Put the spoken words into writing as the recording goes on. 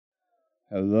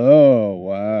Hello.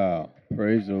 Wow.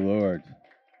 Praise the Lord.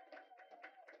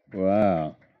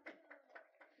 Wow.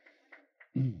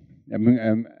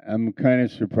 I'm kind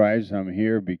of surprised I'm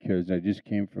here because I just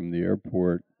came from the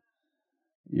airport.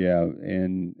 Yeah,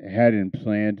 and hadn't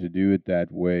planned to do it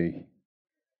that way,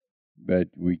 but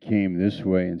we came this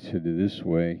way instead of this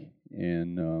way,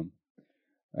 and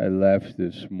I left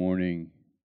this morning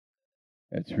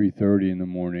at 3:30 in the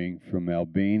morning from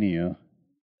Albania,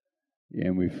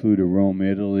 and we flew to Rome,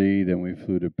 Italy. Then we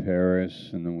flew to Paris,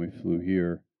 and then we flew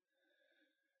here.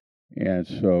 And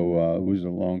so it was a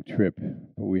long trip,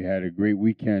 but we had a great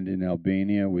weekend in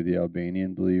Albania with the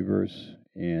Albanian believers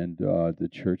and the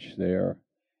church there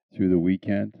through the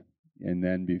weekend. And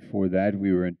then before that,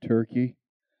 we were in Turkey,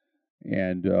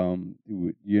 and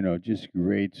just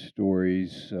great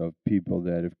stories of people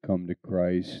that have come to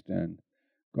Christ and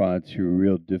gone through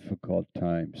real difficult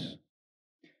times,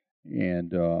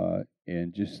 and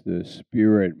just the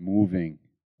Spirit moving,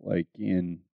 like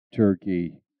in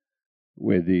Turkey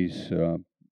with these,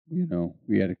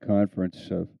 we had a conference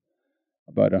of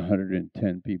about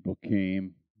 110 people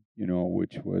came,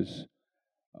 which was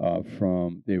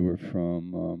they were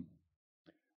from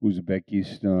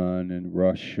Uzbekistan and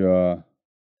Russia,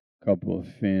 a couple of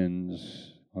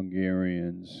Finns,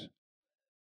 Hungarians,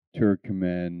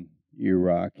 Turkmen,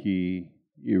 Iraqi,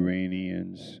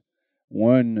 Iranians.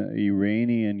 One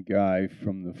Iranian guy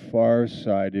from the far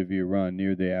side of Iran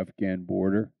near the Afghan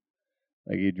border.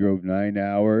 Like he drove 9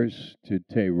 hours to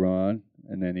Tehran,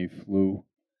 and then he flew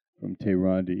from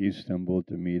Tehran to Istanbul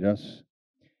to meet us.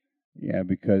 Yeah,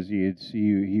 because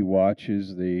he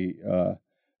watches the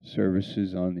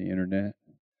services on the internet,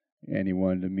 and he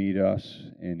wanted to meet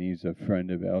us. And he's a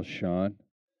friend of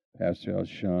Pastor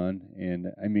Elshan.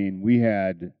 And I mean,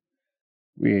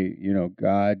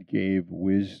 God gave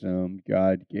wisdom,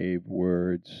 God gave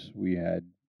words. We had,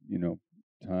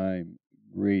 time,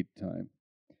 great time.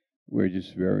 We're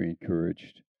just very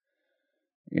encouraged.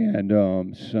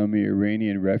 And some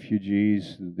Iranian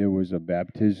refugees, there was a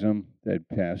baptism that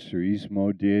Pastor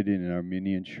Ismo did in an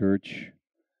Armenian church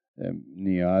that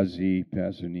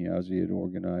Pastor Niazi had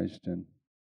organized. And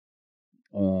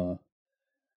uh,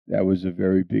 that was a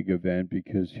very big event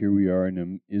because here we are in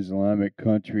an Islamic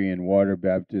country and water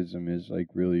baptism is like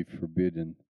really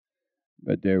forbidden.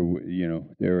 But there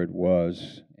it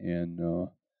was. And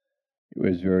it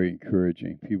was very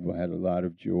encouraging. People had a lot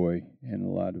of joy and a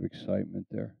lot of excitement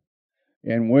there.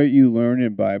 And what you learn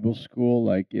in Bible school,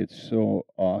 like it's so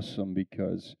awesome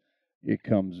because it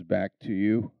comes back to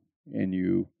you and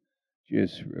you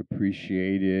just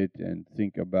appreciate it and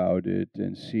think about it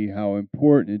and see how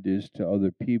important it is to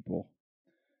other people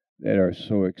that are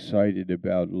so excited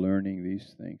about learning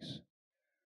these things.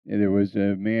 And there was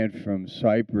a man from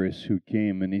Cyprus who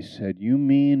came and he said, "You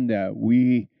mean that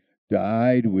we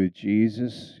died with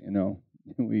Jesus?"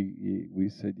 We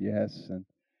said yes,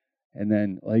 and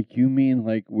then, like, you mean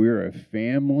like we're a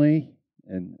family?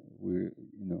 And we're,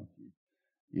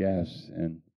 yes.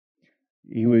 And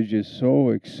he was just so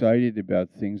excited about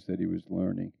things that he was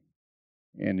learning.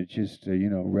 And it just,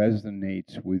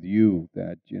 resonates with you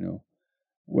that,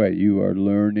 what you are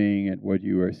learning and what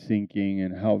you are thinking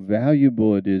and how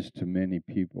valuable it is to many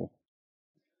people.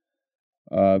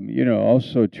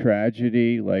 Also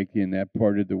tragedy, like in that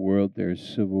part of the world,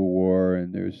 there's civil war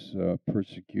and there's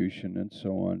persecution and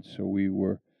so on. So we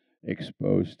were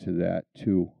exposed to that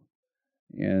too.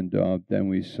 And then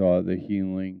we saw the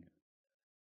healing,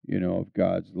 of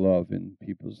God's love in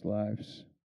people's lives.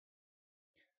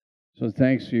 So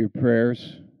thanks for your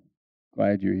prayers.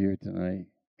 Glad you're here tonight.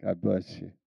 God bless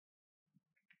you.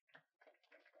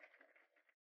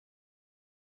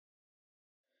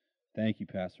 Thank you,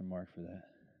 Pastor Mark, for that.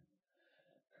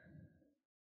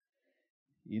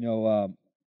 You know,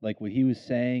 like what he was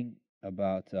saying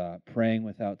about praying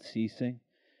without ceasing.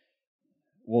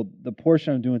 Well, the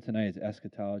portion I'm doing tonight is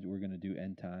eschatology. We're going to do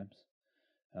end times.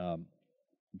 Um,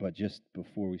 but just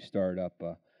before we start up,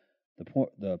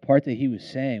 the part that he was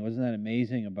saying, wasn't that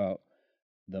amazing about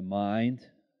the mind?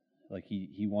 Like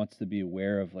he wants to be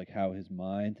aware of like how his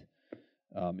mind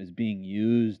is being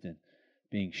used and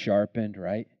being sharpened,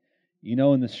 right?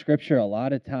 In the scripture, a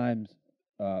lot of times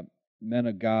uh, men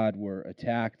of God were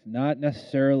attacked, not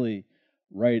necessarily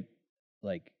right,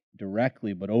 like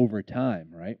directly, but over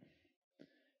time, right?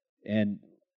 And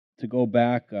to go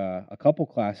back a couple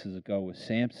classes ago with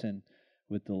Samson,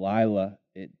 with Delilah,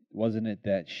 it wasn't it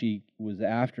that she was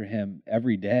after him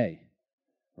every day,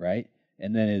 right?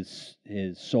 And then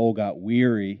his soul got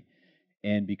weary,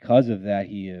 and because of that,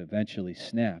 he eventually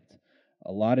snapped.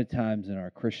 A lot of times in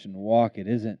our Christian walk, it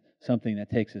isn't something that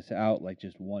takes us out like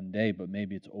just one day, but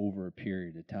maybe it's over a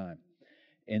period of time.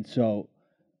 And so,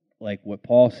 like what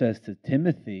Paul says to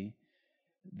Timothy,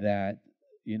 that,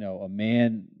 a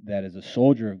man that is a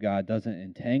soldier of God doesn't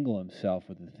entangle himself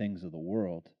with the things of the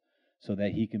world so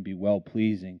that he can be well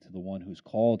pleasing to the one who's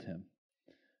called him,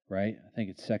 right? I think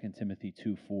it's 2 Timothy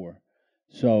 2:4.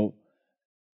 So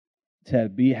to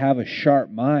have a sharp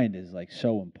mind is like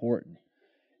so important.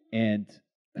 And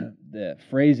the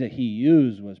phrase that he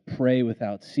used was pray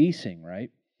without ceasing,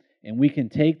 right? And we can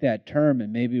take that term,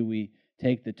 and maybe we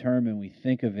take the term and we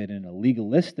think of it in a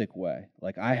legalistic way,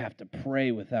 like I have to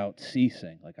pray without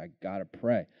ceasing, like I got to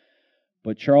pray.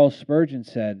 But Charles Spurgeon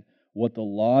said, what the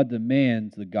law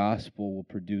demands, the gospel will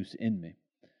produce in me.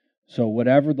 So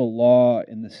whatever the law,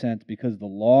 in the sense, because the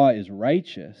law is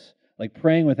righteous, like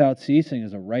praying without ceasing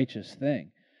is a righteous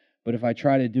thing. But if I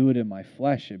try to do it in my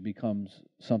flesh, it becomes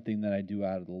something that I do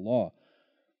out of the law.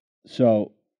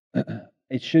 So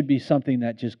it should be something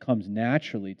that just comes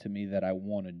naturally to me that I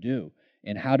want to do.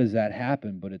 And how does that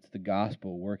happen? But it's the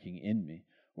gospel working in me,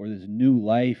 or this new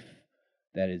life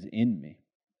that is in me.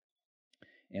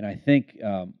 And I think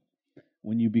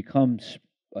when you become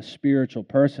a spiritual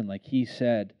person, like he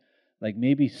said, like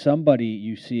maybe somebody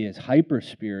you see as hyper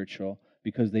spiritual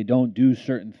because they don't do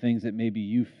certain things that maybe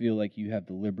you feel like you have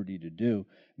the liberty to do.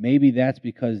 Maybe that's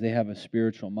because they have a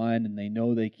spiritual mind and they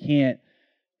know they can't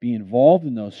be involved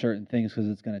in those certain things because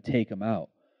it's going to take them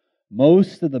out.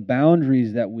 Most of the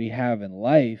boundaries that we have in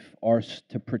life are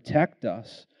to protect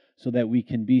us so that we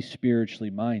can be spiritually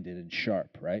minded and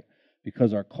sharp, right?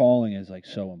 Because our calling is like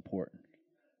so important,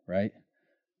 right?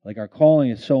 Like our calling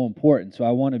is so important. So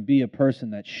I want to be a person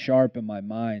that's sharp in my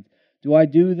mind. Do I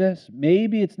do this?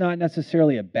 Maybe it's not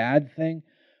necessarily a bad thing,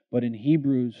 but in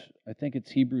Hebrews, I think it's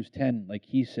Hebrews 10, like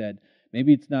he said,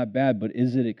 maybe it's not bad, but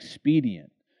is it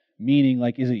expedient? Meaning,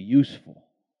 like, is it useful,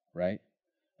 right?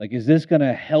 Like, is this going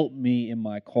to help me in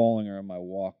my calling or in my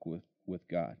walk with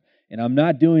God? And I'm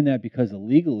not doing that because of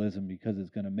legalism, because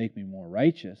it's going to make me more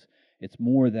righteous. It's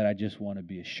more that I just want to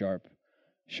be a sharp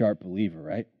believer,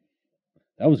 right?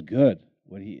 That was good.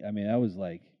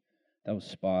 That was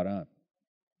spot on.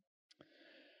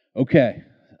 Okay.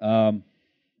 I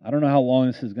don't know how long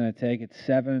this is going to take. It's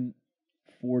 7:47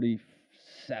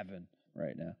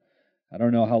 right now. I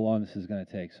don't know how long this is going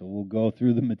to take. So we'll go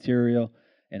through the material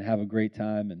and have a great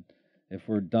time. And if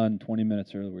we're done 20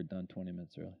 minutes early, we're done 20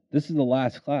 minutes early. This is the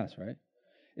last class, right?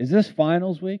 Is this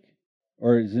finals week?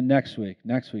 Or is it next week?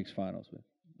 Next week's finals week.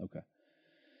 Okay.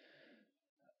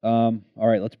 All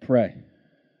right, let's pray.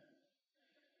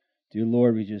 Dear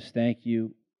Lord, we just thank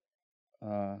you.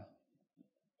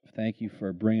 Thank you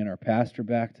for bringing our pastor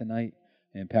back tonight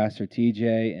and Pastor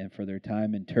TJ, and for their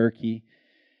time in Turkey,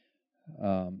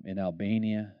 in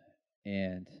Albania.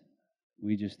 And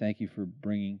we just thank you for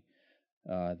bringing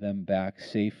them back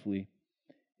safely.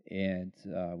 And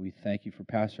we thank you for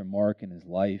Pastor Mark and his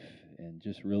life, and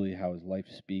just really how his life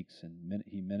speaks. And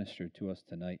he ministered to us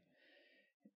tonight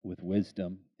with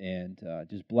wisdom. And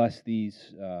just bless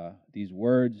these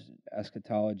words,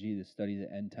 eschatology, the study of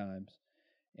the end times,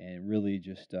 and really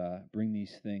just bring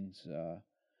these things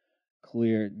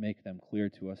clear, make them clear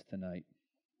to us tonight,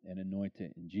 and anoint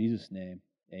it in Jesus' name.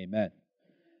 Amen.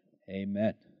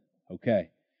 Amen. Okay.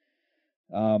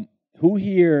 Who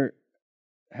here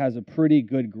has a pretty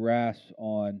good grasp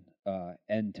on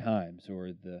end times,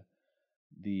 or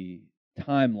the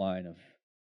timeline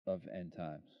of end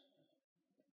times?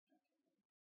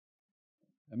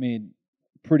 I mean,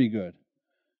 pretty good.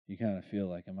 You kind of feel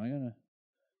like,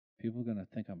 people gonna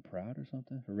think I'm proud or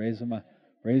something for raising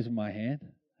my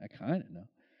hand? I kind of know.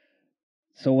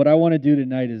 So what I want to do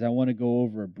tonight is I want to go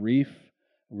over a brief.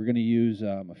 We're going to use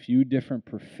a few different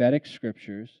prophetic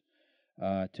scriptures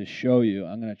to show you.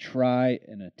 I'm going to try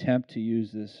and attempt to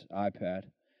use this iPad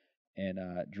and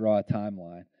draw a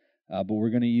timeline. But we're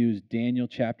going to use Daniel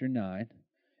chapter 9,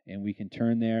 and we can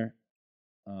turn there.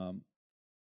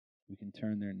 We can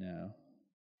turn there now.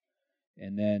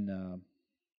 And then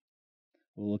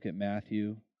we'll look at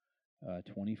Matthew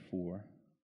 24.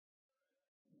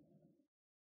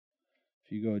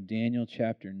 If you go Daniel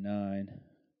chapter 9,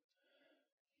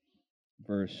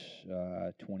 verse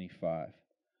 25.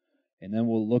 And then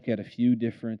we'll look at a few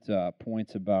different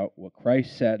points about what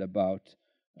Christ said about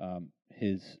of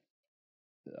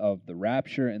the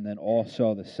rapture, and then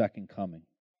also the second coming.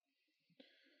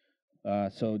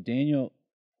 So Daniel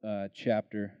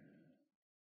chapter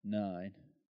 9.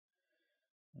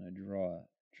 I'm going to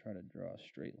try to draw a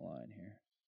straight line here.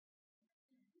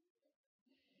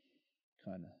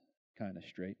 Kind of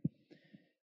straight.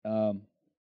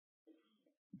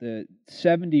 The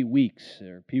 70 weeks.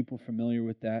 Are people familiar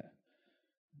with that?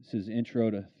 This is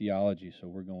Intro to Theology, so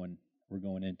we're going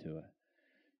into it.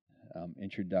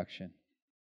 introduction.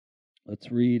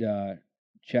 Let's read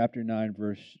chapter 9,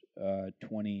 verse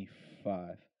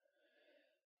 25.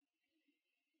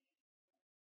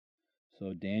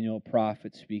 So Daniel,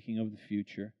 prophet, speaking of the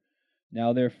future.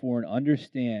 Now therefore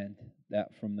understand that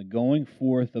from the going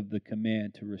forth of the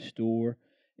command to restore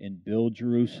and build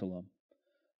Jerusalem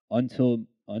until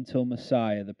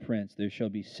Messiah the Prince, there shall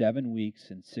be 7 weeks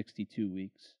and 62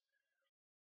 weeks.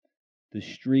 The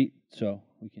street, so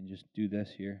we can just do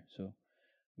this here. So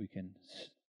we can,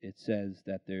 it says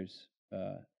that there's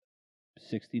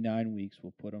 69 weeks.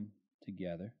 We'll put them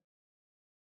together.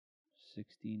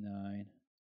 69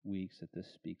 weeks that this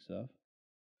speaks of.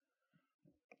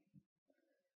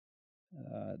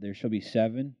 There shall be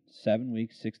 7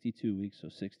 weeks, 62 weeks, so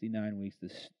 69 weeks.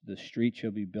 The street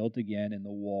shall be built again, and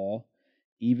the wall,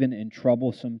 even in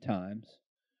troublesome times.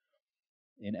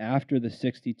 And after the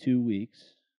 62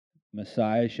 weeks,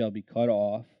 Messiah shall be cut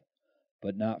off,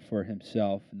 but not for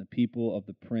himself. And the people of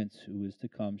the prince who is to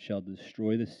come shall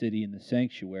destroy the city and the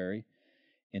sanctuary,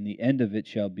 and the end of it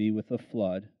shall be with a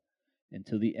flood.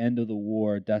 Until the end of the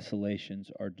war, desolations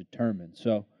are determined.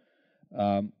 So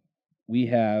we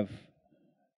have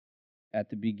at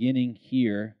the beginning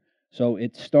here, so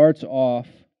it starts off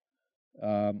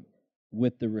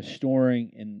with the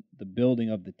restoring and the building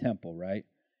of the temple, right?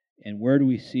 And where do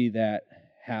we see that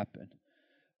happen?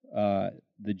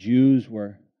 The Jews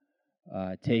were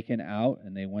taken out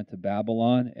and they went to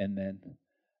Babylon, and then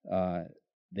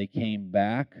they came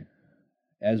back.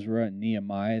 Ezra and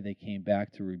Nehemiah, they came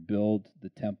back to rebuild the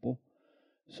temple.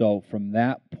 So from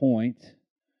that point,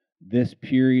 this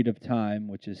period of time,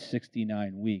 which is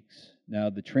 69 weeks.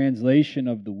 Now, the translation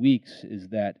of the weeks is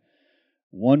that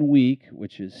 1 week,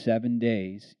 which is 7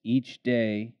 days, each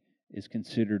day is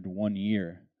considered 1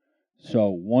 year. So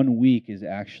 1 week is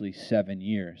actually 7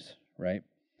 years, right?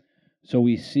 So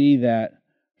we see that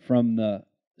from the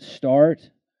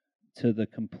start to the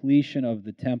completion of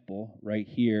the temple, right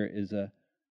here, is a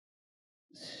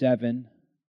 7-week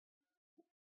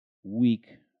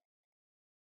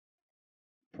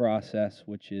process,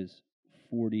 which is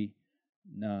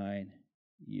 49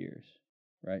 years,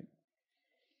 right?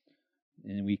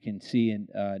 And we can see in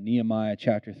Nehemiah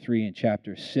chapter 3 and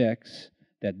chapter 6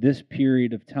 that this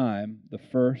period of time, the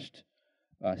first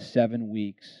 7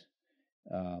 weeks,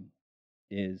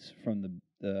 is from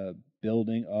the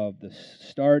building of the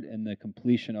start and the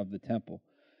completion of the temple.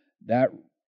 That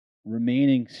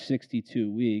remaining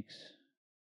 62 weeks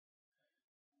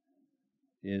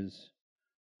is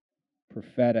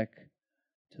prophetic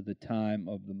to the time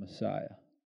of the Messiah,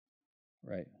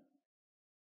 right?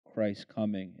 Christ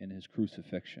coming in his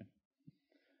crucifixion.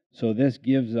 So this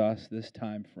gives us this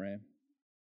time frame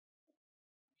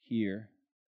here,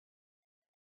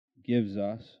 gives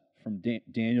us from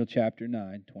Daniel chapter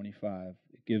 9, 25,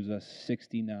 it gives us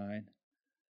 69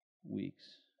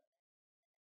 weeks.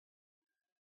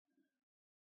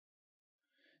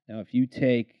 Now if you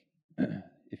take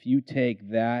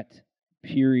that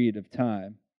period of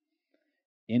time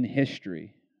in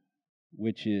history,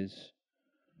 which is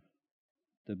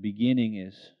the beginning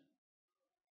is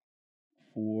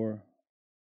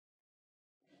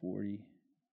 440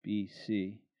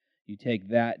 BC. You take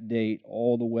that date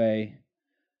all the way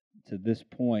to this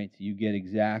point, you get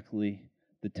exactly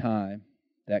the time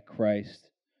that Christ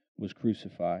was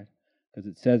crucified. Because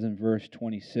it says in verse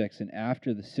 26, and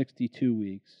after the 62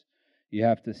 weeks, you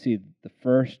have to see the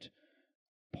first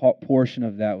portion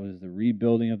of that was the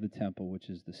rebuilding of the temple, which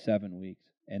is the 7 weeks.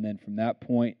 And then from that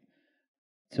point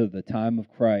to the time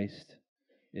of Christ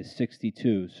is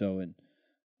 62. So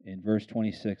in verse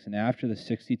 26, and after the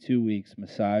 62 weeks,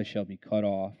 Messiah shall be cut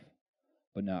off,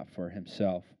 but not for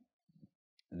himself.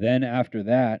 Then after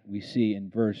that, we see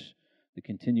in the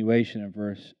continuation of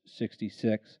verse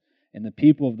 66, and the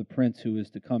people of the prince who is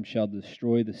to come shall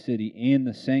destroy the city and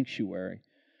the sanctuary,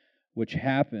 which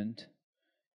happened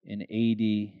in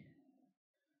AD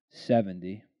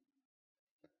 70,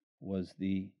 was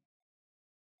the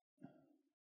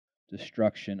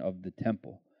destruction of the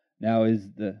temple. Now, is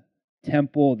the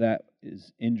temple that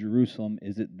is in Jerusalem,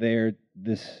 is it there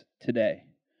today?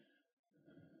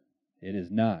 It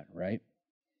is not, right?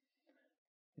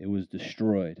 It was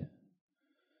destroyed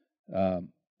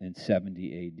in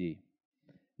 70 AD.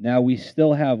 Now, we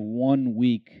still have 1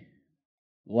 week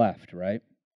left, right?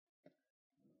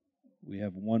 We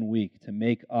have 1 week to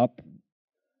make up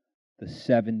the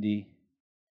 70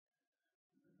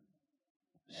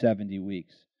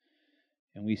 weeks.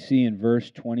 And we see in verse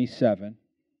 27,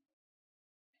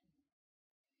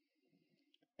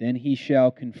 then he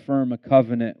shall confirm a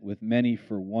covenant with many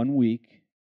for 1 week,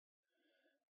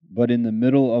 But in the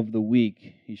middle of the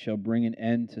week he shall bring an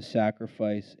end to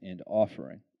sacrifice and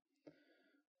offering.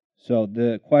 So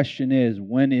the question is,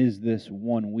 when is this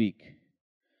 1 week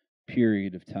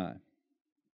period of time?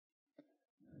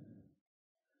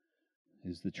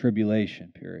 Is the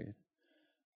tribulation period.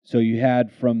 So you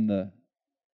had from the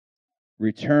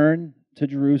return to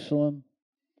Jerusalem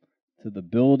to the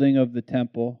building of the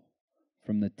temple,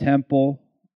 from the temple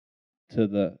to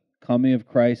the coming of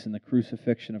Christ and the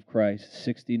crucifixion of Christ,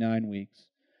 69 weeks.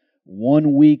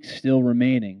 1 week still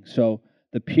remaining. So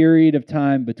the period of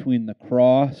time between the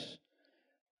cross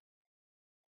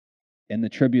and the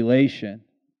tribulation,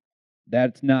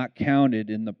 that's not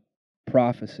counted in the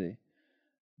prophecy.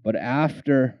 But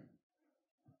after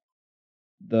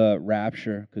the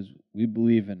rapture, because we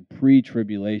believe in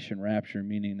pre-tribulation rapture,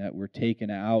 meaning that we're taken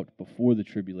out before the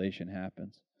tribulation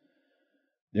happens,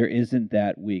 there isn't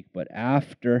that week. But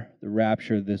after the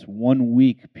rapture, this 1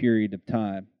 week period of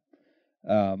time,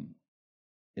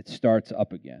 it starts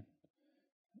up again.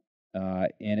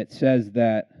 And it says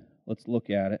that, let's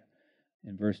look at it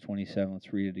in verse 27.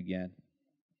 Let's read it again.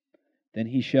 Then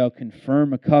he shall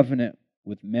confirm a covenant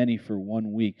with many for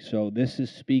 1 week. So this is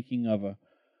speaking of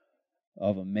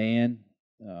a man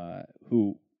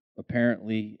who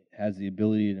apparently has the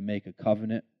ability to make a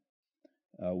covenant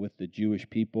with the Jewish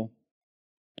people.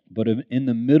 But in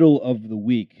the middle of the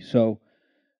week, so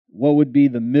what would be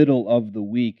the middle of the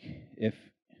week if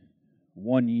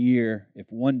 1 year,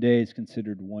 if 1 day is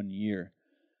considered 1 year?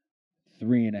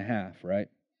 3.5, right?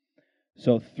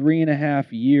 So 3.5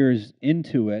 years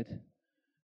into it,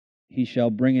 he shall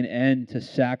bring an end to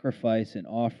sacrifice and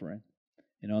offering,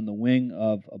 and on the wing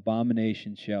of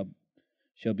abomination shall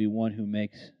be one who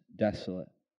makes desolate.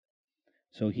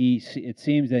 So it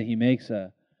seems that he makes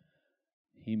a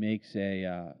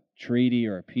treaty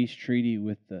or a peace treaty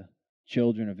with the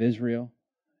children of Israel.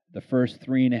 The first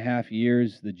 3.5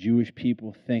 years, the Jewish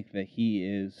people think that he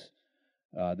is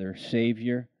their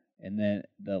savior, and then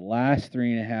the last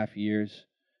 3.5 years,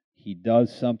 he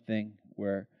does something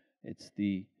where it's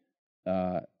the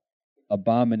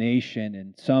abomination,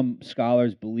 and some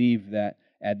scholars believe that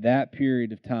at that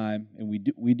period of time, and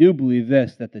we do believe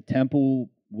this, that the temple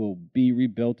will be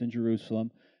rebuilt in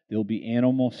Jerusalem. There will be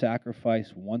animal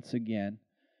sacrifice once again,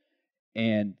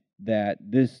 and that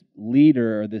this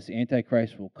leader or this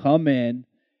Antichrist will come in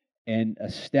and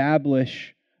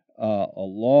establish a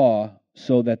law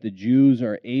so that the Jews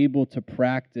are able to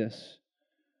practice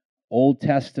Old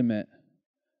Testament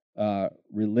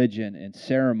religion and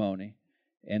ceremony,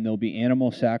 and there'll be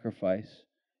animal sacrifice,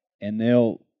 and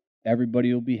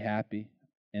everybody will be happy.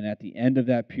 And at the end of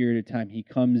that period of time, he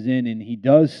comes in and he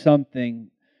does something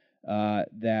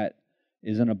that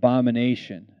is an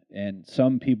abomination. And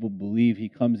some people believe he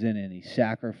comes in and he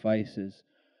sacrifices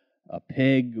a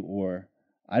pig, or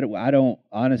I don't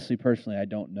honestly, personally, I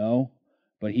don't know,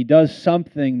 but he does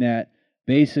something that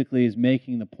basically is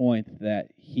making the point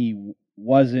that he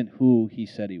wasn't who he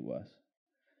said he was.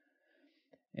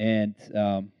 And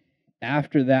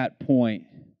after that point,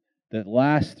 the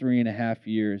last 3.5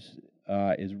 years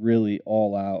is really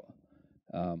all out.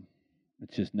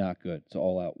 It's just not good. It's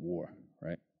all out war,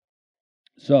 right?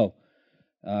 So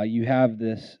you have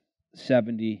this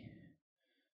 70.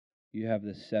 You have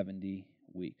this 70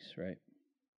 weeks, right?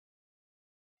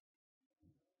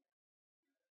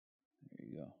 There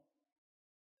you go.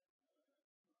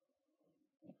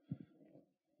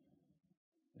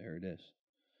 There it is.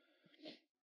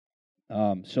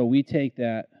 So we take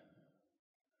that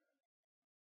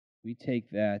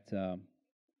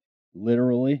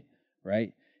literally,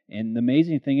 right? And the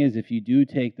amazing thing is, if you do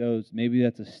take those, maybe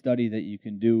that's a study that you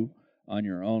can do on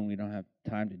your own. We don't have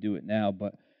time to do it now,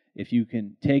 but if you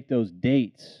can take those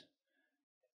dates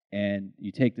and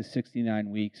you take the 69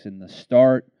 weeks and the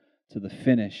start to the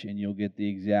finish, and you'll get the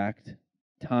exact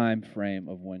time frame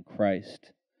of when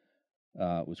Christ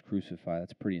was crucified.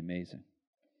 That's pretty amazing.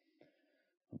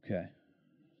 Okay.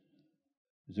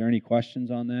 Is there any questions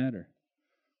on that, or?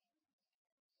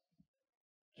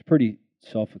 It's pretty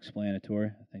self-explanatory.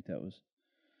 I think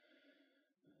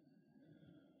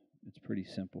it's pretty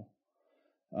simple.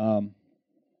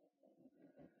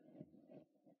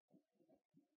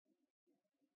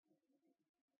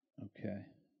 Okay.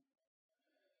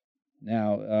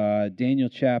 Now, Daniel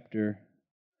chapter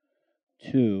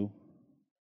 2.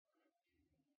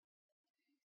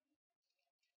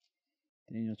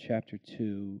 Daniel chapter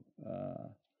 2,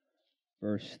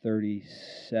 verse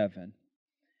 37.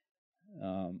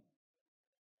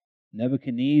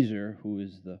 Nebuchadnezzar, who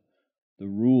is the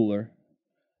ruler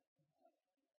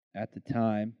at the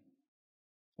time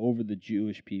over the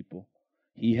Jewish people,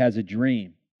 he has a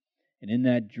dream. And in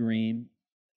that dream,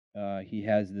 he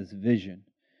has this vision.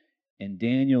 And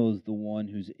Daniel is the one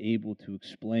who's able to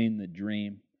explain the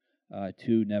dream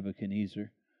to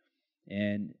Nebuchadnezzar.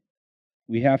 And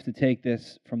we have to take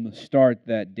this from the start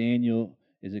that Daniel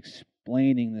is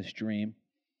explaining this dream.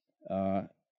 Uh,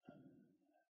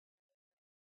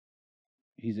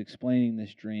 he's explaining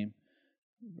this dream,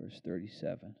 verse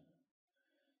 37.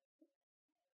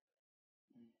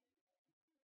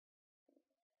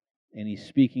 And he's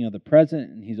speaking of the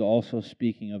present, and he's also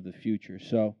speaking of the future.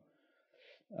 So,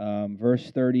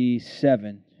 verse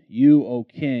 37, you, O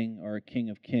king, are a king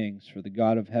of kings, for the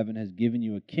God of heaven has given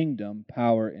you a kingdom,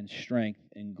 power, and strength,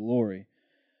 and glory.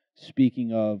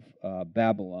 Speaking of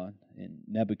Babylon and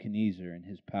Nebuchadnezzar and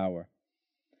his power.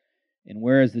 And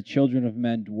whereas the children of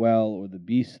men dwell, or the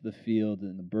beasts of the field,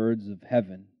 and the birds of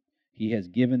heaven, he has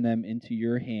given them into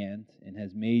your hand, and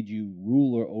has made you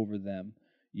ruler over them.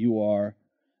 You are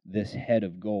this head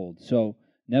of gold. So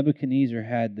Nebuchadnezzar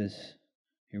had this.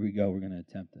 Here we go. We're going to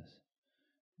attempt this.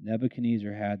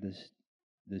 Nebuchadnezzar had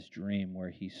this dream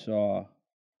where he saw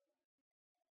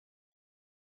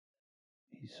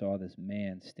this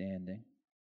man standing.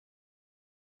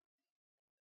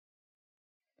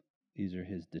 These are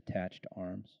his detached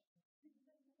arms.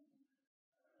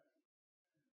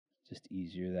 Just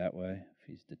easier that way if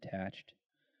he's detached.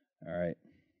 All right.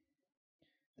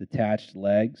 Detached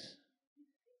legs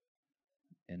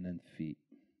and then feet.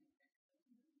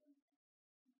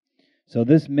 So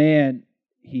this man,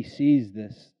 he sees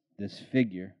this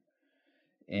figure,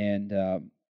 and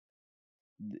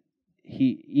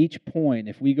each point,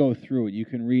 if we go through it, you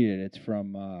can read it. It's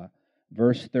from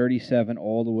verse 37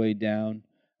 all the way down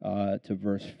to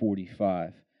verse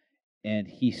 45. And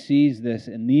he sees this,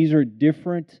 and these are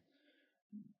different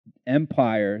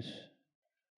empires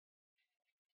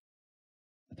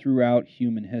throughout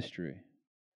human history.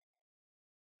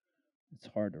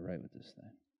 It's hard to write with this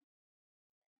thing.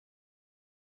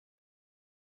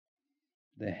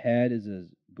 The head is as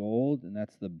gold, and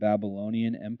that's the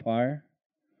Babylonian Empire.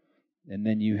 And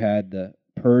then you had the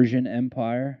Persian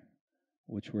Empire,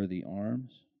 which were the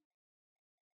arms.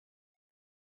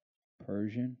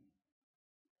 Persian.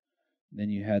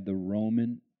 Then you had the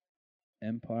Roman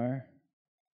Empire,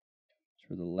 which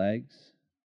were the legs.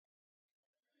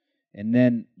 And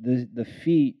then the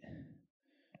feet,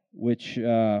 which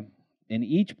in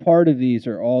each part of these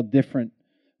are all different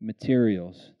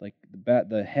materials. Like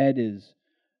the head is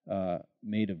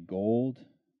made of gold.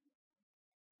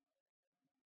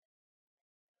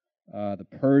 The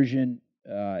Persian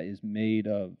is made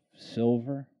of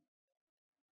silver.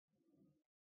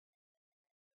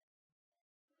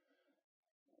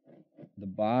 The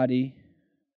body,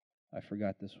 I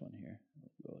forgot this one here.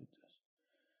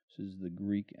 This is the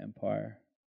Greek Empire.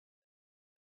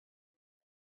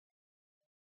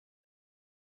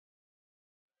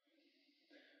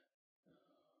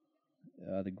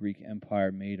 The Greek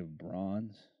Empire made of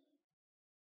bronze.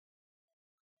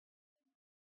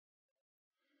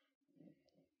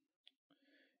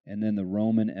 And then the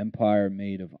Roman Empire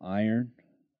made of iron.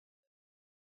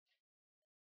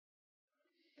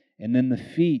 And then the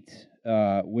feet,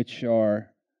 which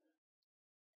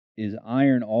is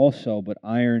iron also, but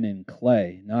iron and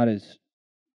clay. Not as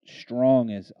strong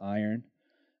as iron,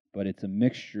 but it's a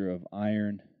mixture of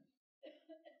iron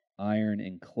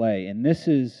and clay. And this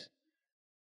is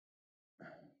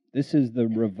the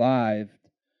revived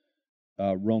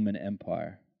Roman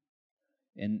Empire.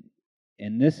 And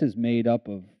this is made up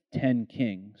of 10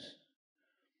 kings.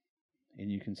 And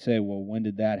you can say, well, when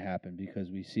did that happen? Because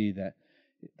we see that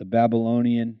the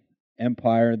Babylonian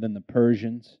Empire, then the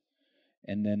Persians,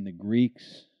 and then the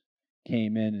Greeks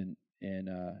came in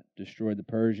and destroyed the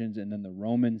Persians, and then the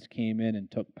Romans came in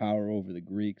and took power over the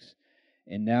Greeks.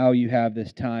 And now you have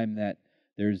this time that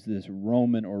there's this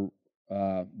Roman or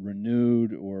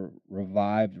renewed or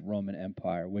revived Roman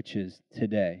Empire, which is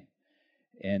today.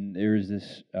 And there's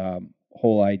this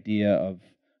whole idea of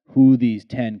who these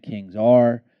 10 kings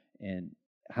are and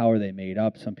how are they made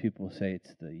up. Some people say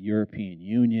it's the European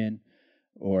Union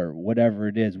or whatever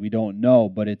it is. We don't know,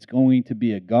 but it's going to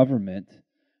be a government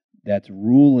that's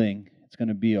ruling. It's going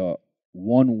to be a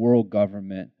one world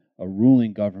government, a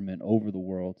ruling government over the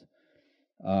world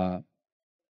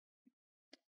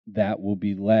that will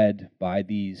be led by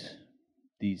these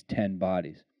 10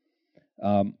 bodies.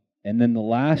 And then the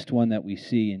last one that we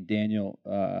see in Daniel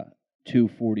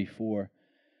 2:44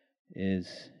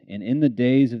 is, and in the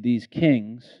days of these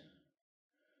kings,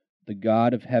 the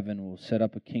God of heaven will set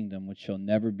up a kingdom which shall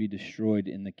never be destroyed,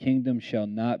 and the kingdom shall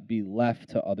not be left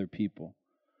to other people.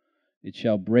 It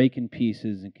shall break in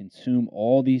pieces and consume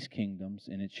all these kingdoms,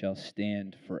 and it shall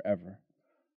stand forever.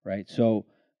 Right? So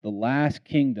the last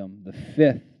kingdom,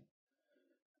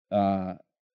 uh,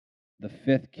 the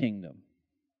fifth kingdom,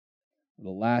 the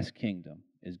last kingdom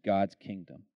is God's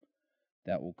kingdom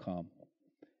that will come.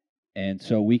 And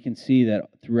so we can see that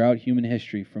throughout human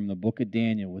history, from the book of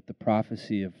Daniel with the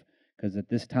prophecy of, because at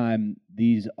this time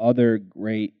these other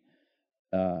great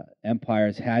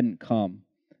empires hadn't come,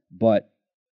 but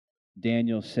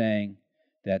Daniel's saying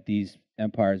that these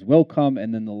empires will come,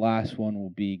 and then the last one will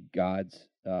be God's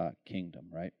kingdom,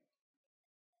 right?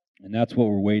 And that's what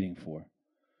we're waiting for,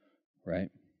 right?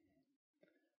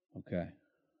 Okay.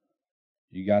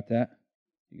 You got that?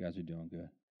 You guys are doing good.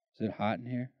 Is it hot in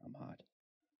here? I'm hot.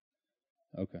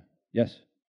 Okay. Yes?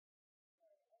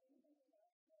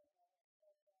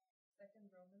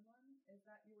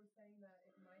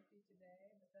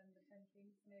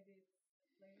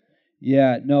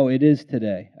 Yeah, no, it is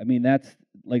today. I mean, that's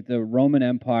like the Roman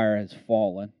Empire has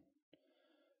fallen,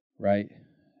 right?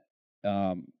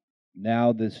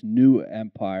 Now this new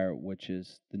empire, which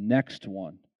is the next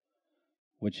one,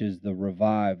 which is the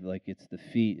revived, like it's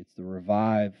the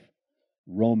revived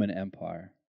Roman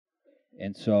Empire.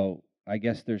 And so I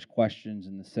guess there's questions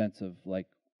in the sense of like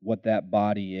what that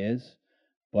body is,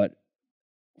 but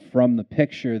from the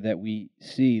picture that we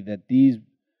see that these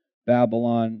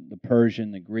Babylon, the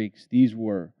Persian, the Greeks, these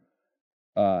were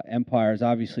empires,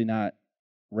 obviously not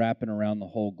wrapping around the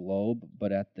whole globe,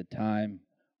 but at the time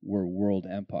were world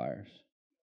empires.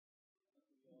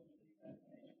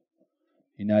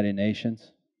 United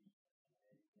Nations.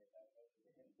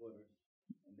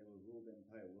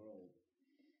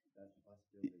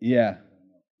 Yeah,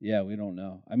 yeah, we don't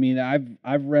know. I mean,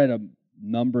 I've read a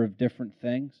number of different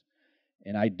things,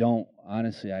 and I don't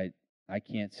honestly, I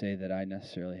can't say that I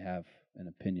necessarily have an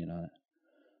opinion on it.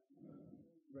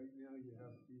 Right now, you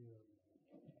have the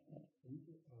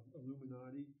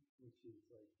Illuminati, which is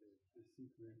like the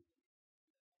secret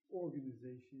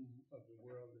organization of the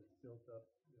world that's built up.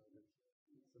 You know, that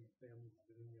some families have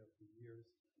been in there for years.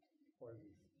 Part of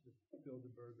the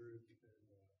Bilderbergers and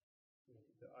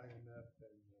the IMF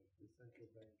and the central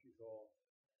bank is all,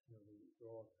 you know,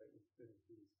 they're all tightly fitted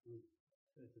to this group.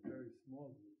 And it's a very small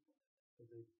group, but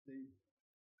they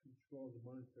control the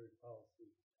monetary policy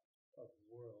of the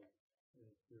world, and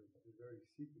they're very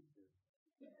secretive.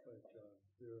 But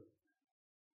there are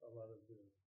a lot of the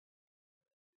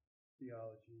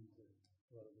theologies and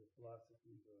a lot of the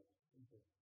philosophies are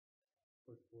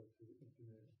put forth to the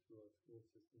internet, to our school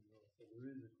system. So there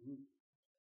is a group,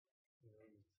 you know,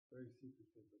 it's very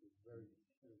secretive, but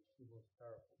it's the most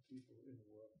powerful people in the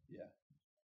world. Yeah.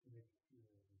 And it's, you know,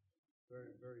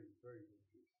 very, very, very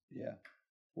dangerous. Yeah.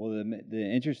 Well, the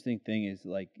interesting thing is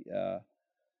like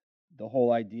the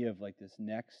whole idea of like this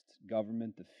next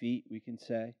government defeat, we can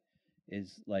say,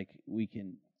 is like we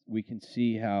can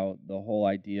see how the whole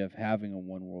idea of having a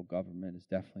one world government is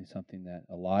definitely something that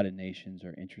a lot of nations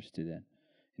are interested in.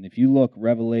 And if you look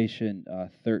Revelation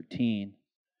 13,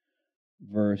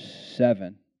 verse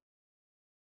 7,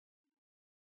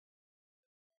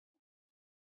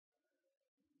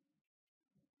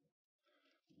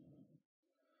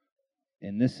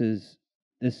 and this is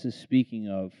speaking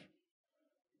of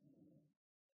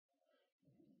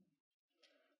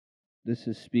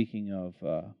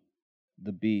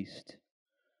the beast.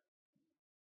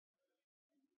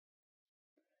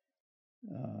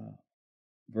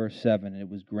 Verse 7, it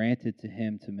was granted to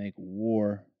him to make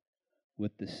war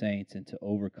with the saints and to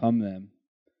overcome them,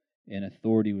 and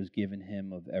authority was given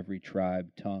him of every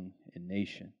tribe, tongue, and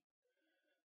nation.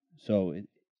 So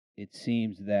it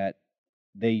seems that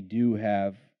they do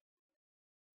have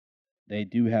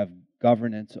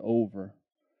governance over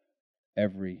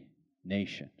every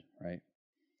nation, right?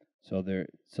 So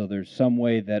there's some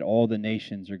way that all the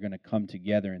nations are going to come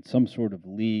together in some sort of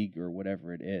league or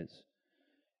whatever it is.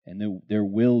 And there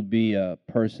will be a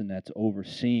person that's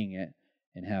overseeing it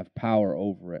and have power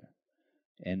over it.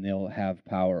 And they'll have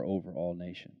power over all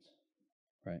nations,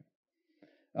 right?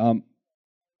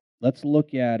 Let's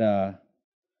look at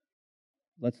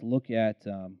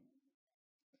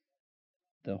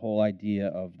the whole idea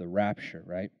of the rapture,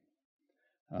 right?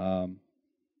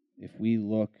 If we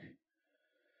look,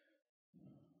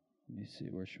 let me see,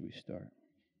 where should we start?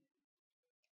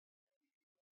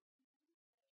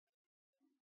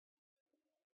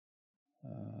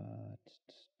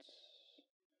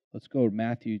 Let's go to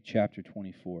Matthew chapter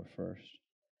 24 first.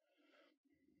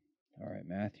 All right,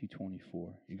 Matthew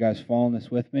 24. You guys following this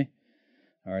with me?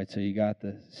 All right, so you got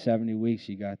the 70 weeks,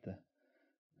 you got the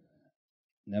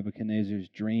Nebuchadnezzar's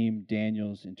dream,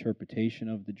 Daniel's interpretation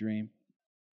of the dream.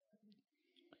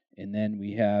 And then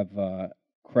we have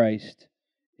Christ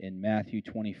in Matthew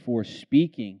 24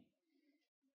 speaking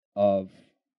of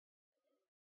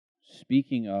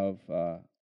speaking of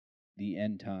the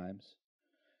end times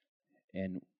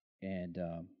and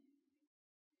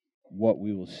what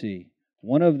we will see.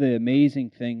 One of the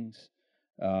amazing things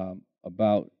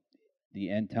about the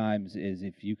end times is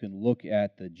if you can look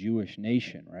at the Jewish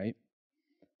nation, right?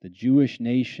 The Jewish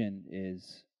nation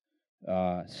is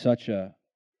such an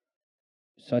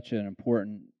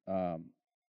important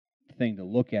thing to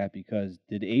look at, because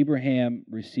did Abraham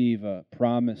receive a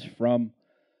promise from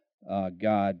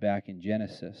God back in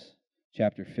Genesis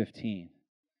chapter 15?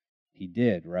 He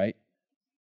did, right?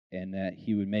 And that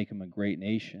he would make him a great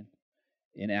nation.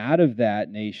 And out of that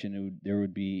nation,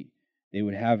 they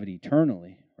would have it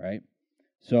eternally, right?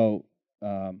 So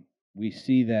we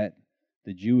see that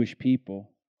the Jewish people,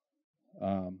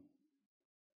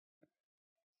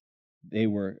 they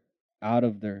were out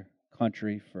of their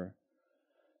country for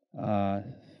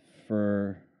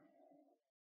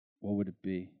what would it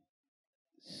be,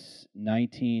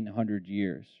 1900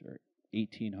 years or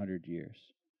 1800 years,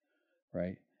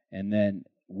 right? And then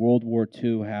World War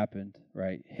II happened,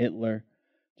 right? Hitler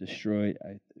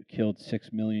killed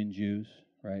 6 million Jews,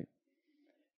 right?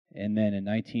 And then in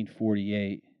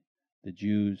 1948, the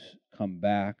Jews come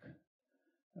back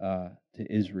to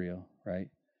Israel, right?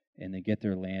 And they get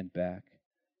their land back,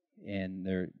 and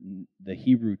the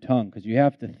Hebrew tongue, because you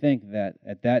have to think that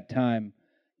at that time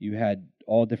you had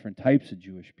all different types of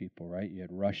Jewish people, right? You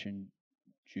had Russian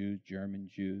Jews, German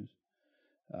Jews,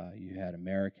 you had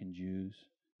American Jews,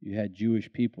 you had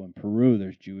Jewish people in Peru.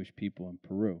 There's Jewish people in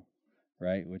Peru,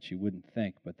 right? Which you wouldn't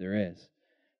think, but there is.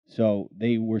 So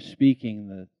they were speaking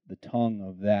the tongue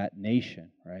of that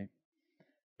nation, right?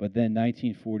 But then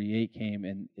 1948 came,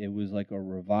 and it was like a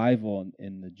revival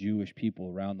in the Jewish people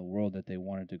around the world that they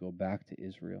wanted to go back to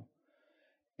Israel.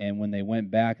 And when they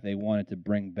went back, they wanted to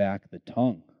bring back the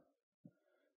tongue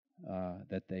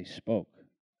that they spoke.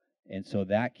 And so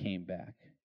that came back.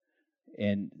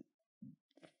 And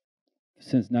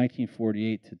since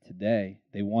 1948 to today,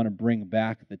 they want to bring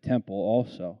back the temple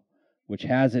also, which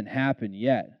hasn't happened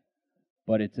yet,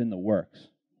 but it's in the works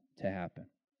to happen,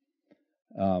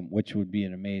 which would be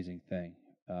an amazing thing.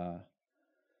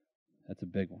 That's a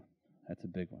big one. That's a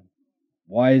big one.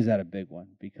 Why is that a big one?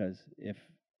 Because if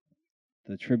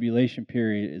the tribulation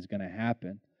period is going to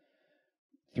happen,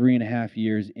 3.5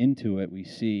 years into it, we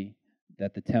see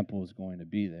that the temple is going to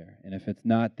be there. And if it's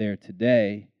not there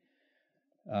today,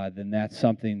 then that's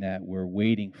something that we're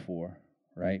waiting for,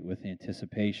 right, with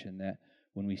anticipation, that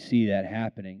when we see that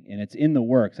happening, and it's in the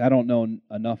works. I don't know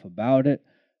enough about it.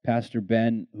 Pastor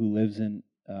Ben, who lives in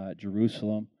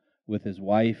Jerusalem with his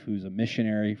wife, who's a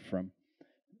missionary from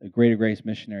a Greater Grace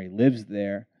missionary, lives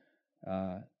there.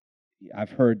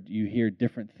 I've heard you hear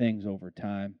different things over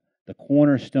time. The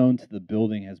cornerstone to the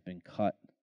building has been cut,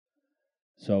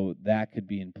 so that could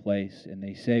be in place. And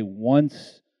they say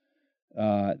once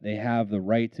they have the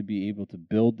right to be able to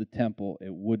build the temple,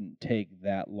 it wouldn't take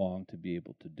that long to be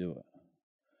able to do it.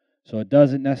 So it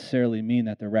doesn't necessarily mean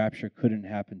that the rapture couldn't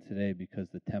happen today because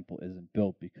the temple isn't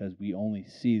built, because we only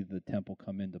see the temple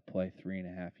come into play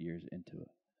 3.5 years into it,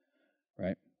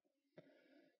 right?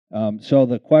 So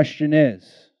the question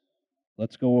is,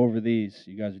 let's go over these.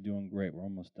 You guys are doing great. We're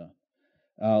almost done.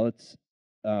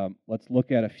 Let's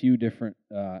look at a few different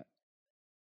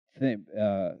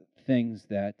things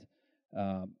that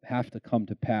have to come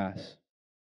to pass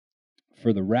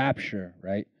for the rapture,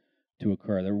 right, to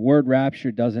occur. The word rapture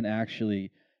it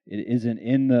isn't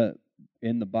in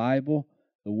the Bible.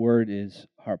 The word is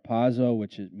harpazo,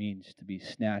 which means to be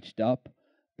snatched up,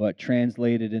 but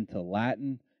translated into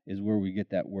Latin is where we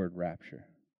get that word rapture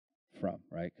from,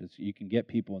 right? Because you can get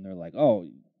people and they're like, oh,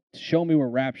 show me where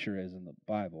rapture is in the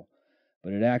Bible.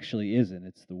 But it actually isn't.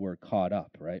 It's the word caught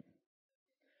up, right?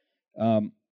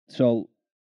 So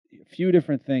a few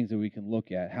different things that we can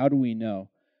look at. How do we know?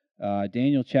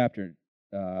 Daniel chapter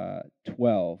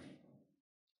 12.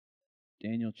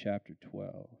 Daniel chapter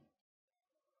 12.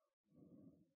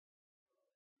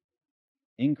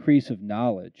 Increase of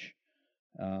knowledge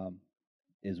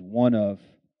is one of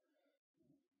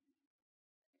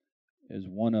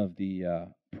the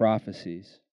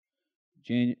prophecies.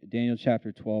 Daniel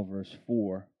chapter 12, verse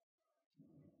 4.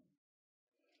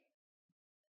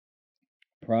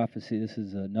 Prophecy. This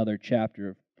is another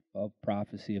chapter of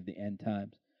prophecy of the end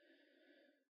times.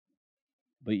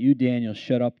 But you, Daniel,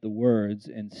 shut up the words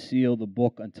and seal the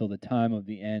book until the time of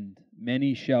the end.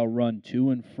 Many shall run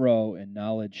to and fro, and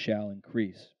knowledge shall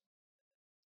increase.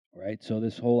 Right? So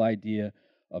this whole idea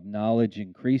of knowledge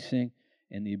increasing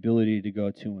and the ability to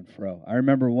go to and fro. I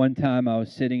remember one time I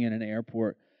was sitting in an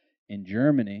airport in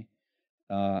Germany,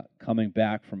 coming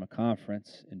back from a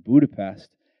conference in Budapest,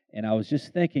 and I was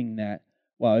just thinking that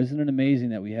wow, isn't it amazing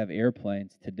that we have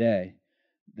airplanes today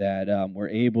that we're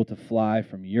able to fly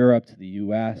from Europe to the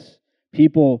U.S.?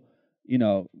 People,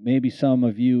 maybe some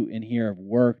of you in here have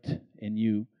worked, and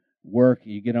you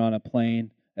get on a plane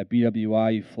at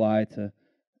BWI, you fly to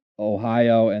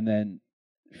Ohio, and then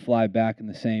fly back in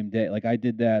the same day. Like I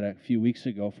did that a few weeks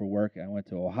ago for work. I went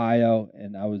to Ohio,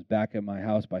 and I was back at my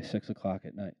house by 6 o'clock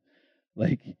at night.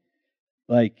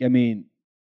 Like, I mean,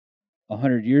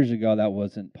 100 years ago that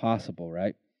wasn't possible,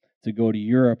 right? To go to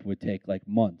Europe would take like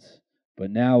months,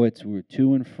 but now we're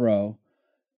to and fro,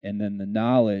 and then the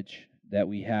knowledge that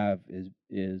we have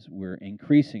is we're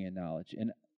increasing in knowledge,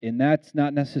 and that's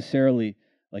not necessarily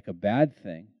like a bad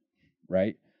thing,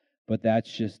 right? But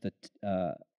that's just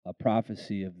a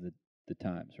prophecy of the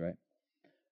times, right?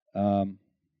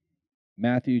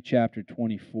 Matthew chapter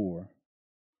 24.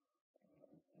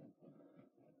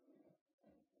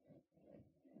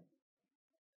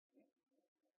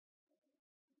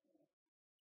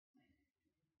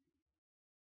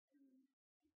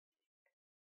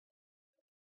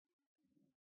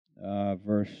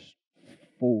 Verse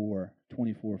 4,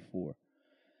 24, 4.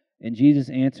 And Jesus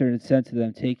answered and said to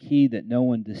them, take heed that no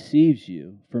one deceives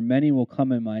you, for many will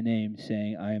come in my name,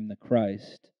 saying, I am the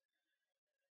Christ,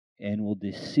 and will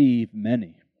deceive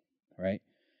many. Right?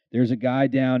 There's a guy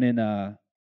down in I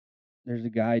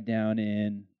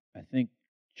think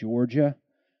Georgia,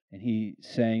 and he's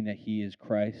saying that he is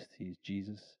Christ, he's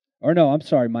Jesus. Or no, I'm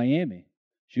sorry, Miami.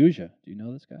 Juja. Do you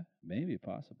know this guy? Maybe,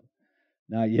 possibly.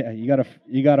 Now, yeah, you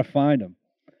gotta find him.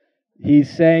 He's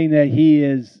saying that he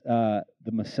is the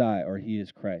Messiah, or he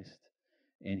is Christ,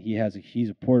 and he's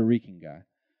a Puerto Rican guy.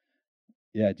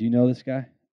 Yeah, do you know this guy?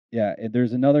 Yeah, and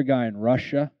there's another guy in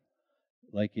Russia,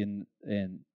 like in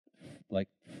like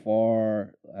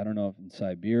far, I don't know if in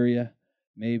Siberia,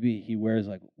 maybe. He wears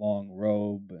like long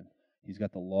robe, and he's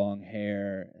got the long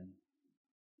hair, and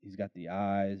he's got the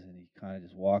eyes, and he kind of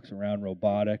just walks around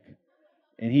robotic.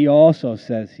 And he also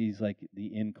says he's like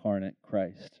the incarnate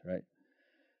Christ, right?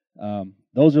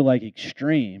 Those are like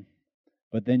extreme,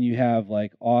 but then you have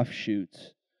like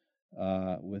offshoots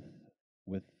with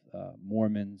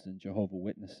Mormons and Jehovah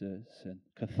Witnesses and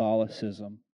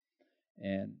Catholicism.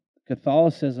 And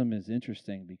Catholicism is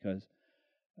interesting because,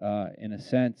 in a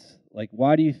sense, like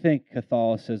why do you think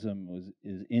Catholicism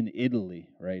is in Italy,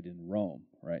 right, in Rome,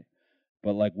 right?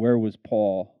 But like where was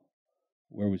Paul?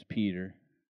 Where was Peter?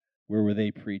 Where were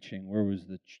they preaching? Where was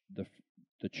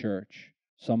the church?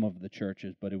 Some of the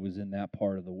churches, but it was in that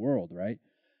part of the world, right?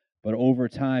 But over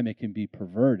time, it can be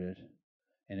perverted,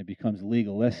 and it becomes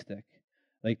legalistic.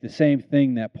 Like the same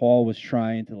thing that Paul was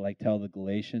trying to like tell the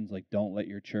Galatians, like don't let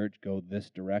your church go this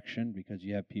direction because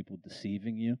you have people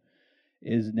deceiving you,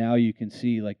 is now you can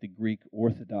see like the Greek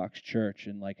Orthodox Church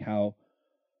and like how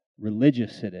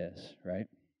religious it is, right?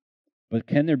 But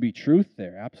can there be truth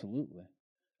there? Absolutely.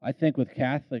 I think with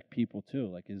Catholic people too,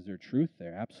 like is there truth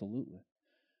there? Absolutely.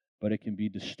 But it can be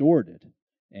distorted.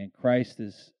 And Christ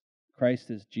is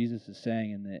Jesus is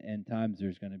saying in the end times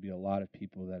there's going to be a lot of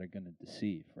people that are going to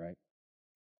deceive, right?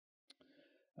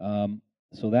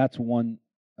 So that's one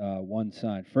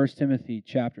sign. 1 Timothy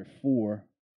chapter 4.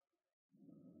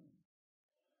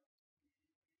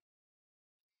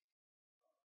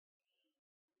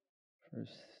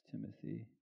 First Timothy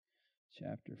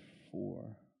chapter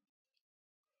 4.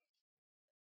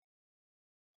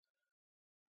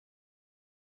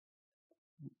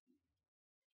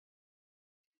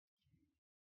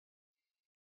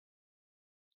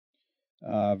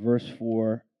 Verse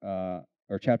 4,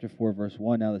 or chapter 4, verse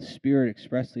 1. Now the Spirit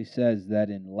expressly says that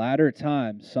in latter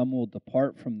times some will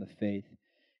depart from the faith,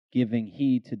 giving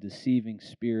heed to deceiving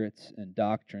spirits and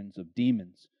doctrines of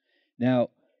demons. Now,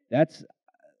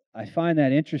 I find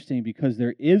that interesting because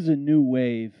there is a new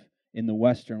wave in the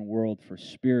Western world for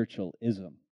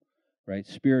spiritualism, right?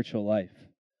 Spiritual life,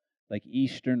 like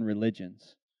Eastern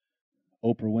religions.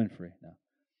 Oprah Winfrey, no,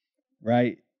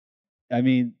 right? I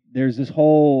mean, there's this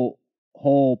whole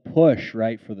push,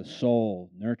 right, for the soul,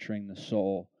 nurturing the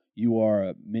soul. You are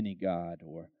a mini god,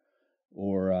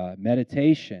 or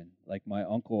meditation. Like my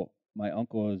uncle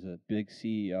is a big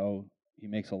CEO. He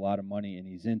makes a lot of money, and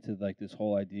he's into like this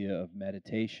whole idea of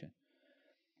meditation.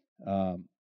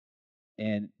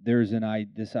 And there's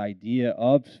this idea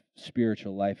of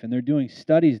spiritual life, and they're doing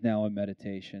studies now in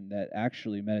meditation that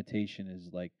actually meditation is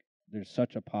like there's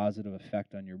such a positive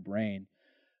effect on your brain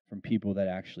from people that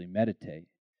actually meditate,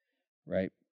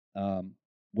 right?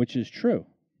 Which is true,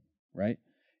 right?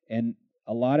 And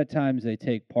a lot of times they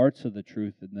take parts of the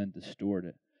truth and then distort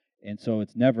it, and so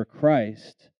it's never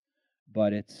Christ,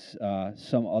 but it's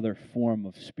some other form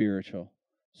of spiritual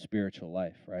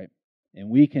life, right? And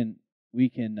we can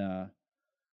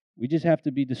we just have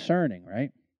to be discerning,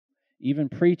 right? Even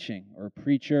preaching or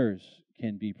preachers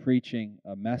can be preaching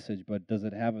a message, but does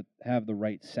it have the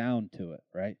right sound to it,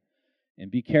 right?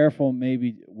 And be careful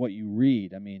maybe what you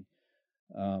read. I mean,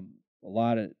 a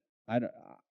lot of I don't-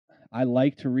 I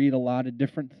like to read a lot of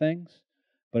different things,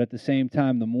 but at the same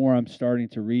time, the more I'm starting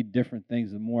to read different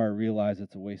things, the more I realize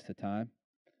it's a waste of time.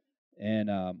 And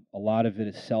a lot of it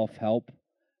is self help,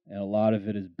 and a lot of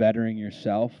it is bettering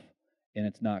yourself, and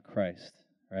it's not Christ,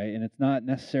 right? And it's not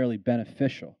necessarily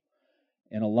beneficial.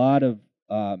 And a lot of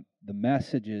the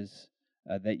messages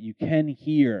that you can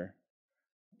hear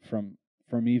from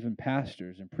even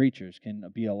pastors and preachers can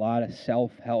be a lot of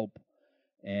self help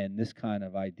and this kind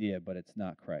of idea, but it's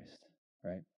not Christ,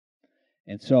 right?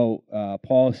 And so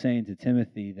Paul is saying to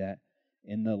Timothy that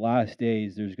in the last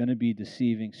days there's going to be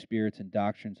deceiving spirits and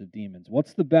doctrines of demons.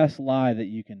 What's the best lie that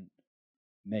you can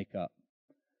make up?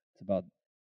 It's about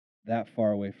that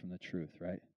far away from the truth,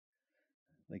 right?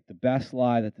 Like the best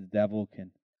lie that the devil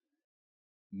can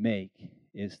make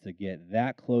is to get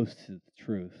that close to the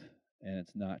truth, and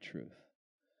it's not truth,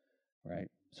 right?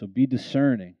 So be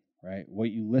discerning, right? What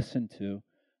you listen to,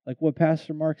 like what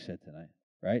Pastor Mark said tonight,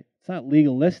 right? It's not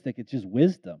legalistic, it's just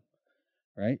wisdom,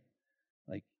 right?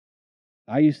 Like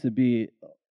I used to be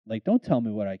like, don't tell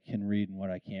me what I can read and what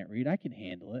I can't read. I can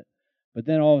handle it. But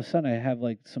then all of a sudden I have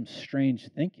like some strange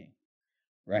thinking,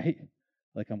 right?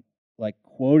 Like I'm like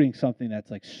quoting something that's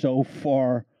like so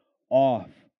far off,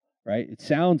 right? It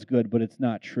sounds good, but it's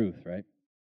not truth, right?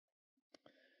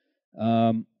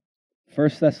 1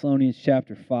 Thessalonians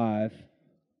chapter 5.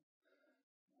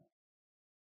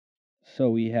 So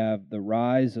we have the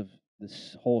rise of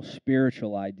this whole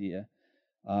spiritual idea.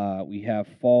 We have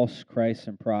false Christs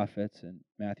and prophets in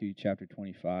Matthew chapter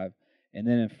 25. And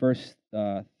then in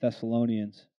 1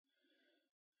 Thessalonians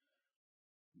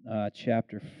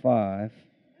chapter 5,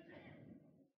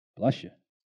 bless you,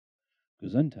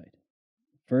 Gesundheit.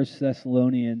 1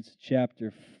 Thessalonians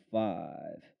chapter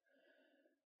 5.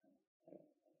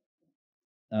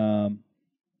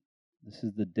 This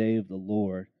is the day of the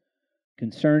Lord.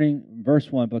 Concerning,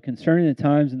 verse 1, but concerning the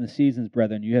times and the seasons,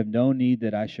 brethren, you have no need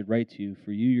that I should write to you,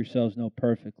 for you yourselves know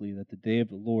perfectly that the day of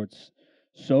the Lord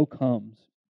so comes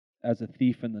as a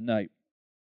thief in the night.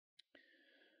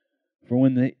 For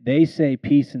when they say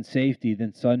peace and safety,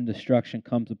 then sudden destruction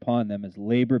comes upon them as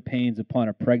labor pains upon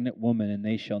a pregnant woman, and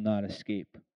they shall not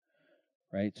escape.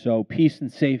 Right? So peace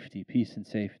and safety, peace and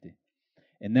safety.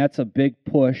 And that's a big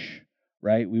push,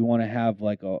 right? We want to have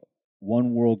like a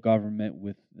one world government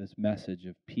with this message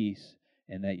of peace,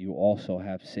 and that you also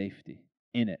have safety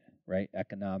in it, right?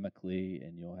 Economically,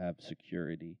 and you'll have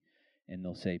security, and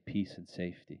they'll say peace and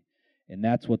safety. And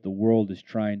that's what the world is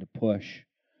trying to push,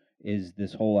 is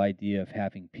this whole idea of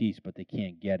having peace, but they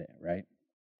can't get it, right?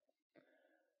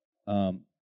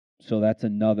 So that's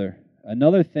another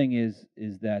thing is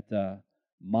that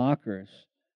mockers,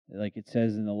 like it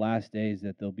says in the last days,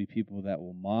 that there'll be people that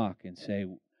will mock and say,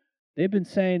 they've been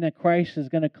saying that Christ is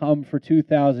going to come for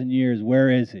 2,000 years. Where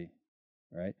is he?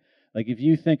 Right? Like if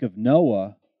you think of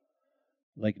Noah,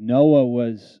 like Noah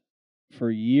was for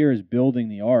years building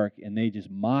the ark, and they just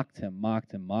mocked him,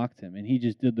 and he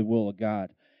just did the will of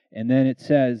God. And then it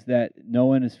says that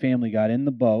Noah and his family got in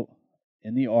the boat,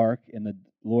 in the ark, and the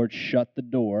Lord shut the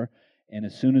door. And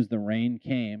as soon as the rain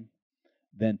came,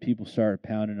 then people started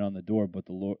pounding on the door, but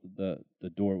the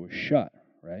door was shut,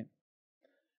 right?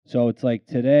 So it's like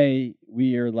today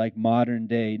we are like modern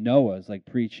day Noah's, like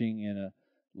preaching in a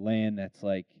land that's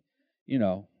like, you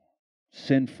know,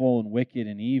 sinful and wicked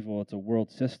and evil. It's a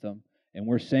world system. And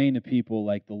we're saying to people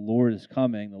like the Lord is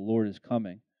coming, the Lord is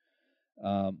coming.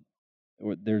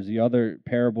 There's the other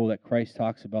parable that Christ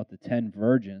talks about, the 10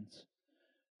 virgins,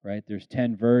 right? There's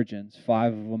 10 virgins,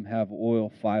 5 of them have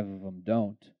oil, 5 of them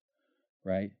don't,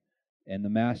 right? And the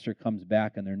master comes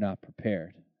back and they're not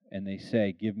prepared. And they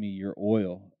say, give me your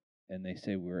oil. And they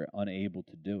say, we're unable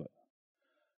to do it,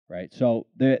 right? So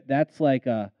that's like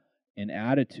an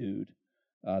attitude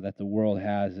that the world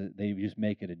has. They just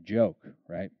make it a joke,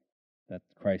 right? That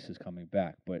Christ is coming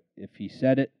back. But if he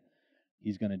said it,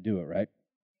 he's going to do it, right?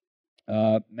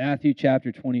 Matthew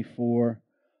chapter 24,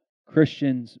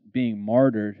 Christians being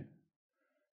martyred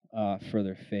for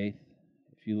their faith.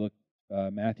 If you look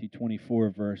Matthew 24,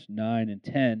 verse 9 and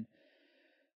 10,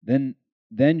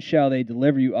 then shall they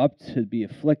deliver you up to be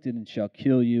afflicted, and shall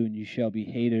kill you, and you shall be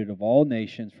hated of all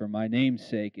nations for my name's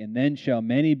sake. And then shall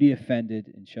many be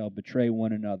offended, and shall betray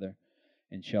one another,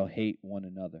 and shall hate one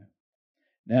another.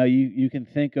 Now you can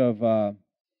think of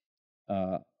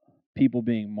people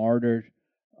being martyred.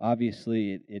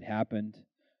 Obviously, it happened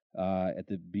at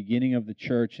the beginning of the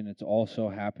church, and it's also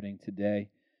happening today.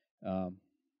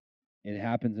 It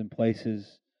happens in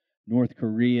places North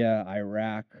Korea,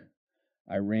 Iraq,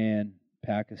 Iran,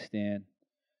 Pakistan,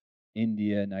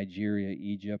 India, Nigeria,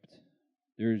 Egypt.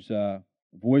 There's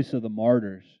Voice of the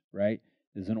Martyrs, right?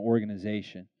 Is an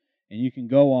organization, and you can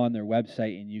go on their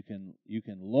website and you can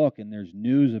look, and there's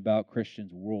news about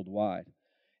Christians worldwide.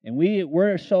 And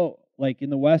we're so like in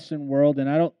the Western world, and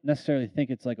I don't necessarily think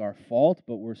it's like our fault,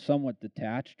 but we're somewhat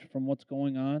detached from what's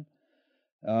going on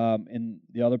in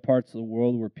the other parts of the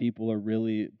world where people are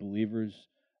really believers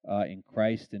in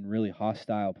Christ in really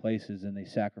hostile places, and they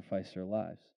sacrifice their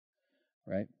lives,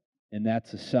 right? And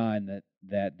that's a sign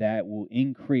that will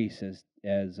increase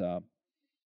as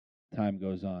time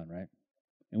goes on, right?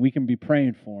 And we can be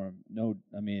praying for them. No,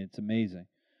 I mean it's amazing.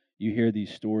 You hear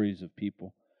these stories of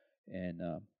people, and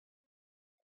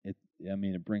it. I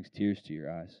mean it brings tears to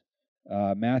your eyes.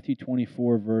 Matthew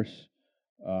 24 verse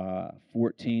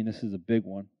 14. This is a big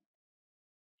one.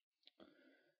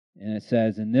 And it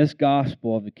says, "And this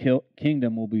gospel of the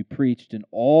kingdom will be preached in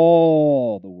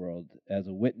all the world as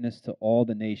a witness to all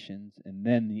the nations, and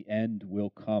then the end will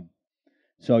come."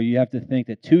 So you have to think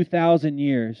that 2,000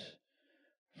 years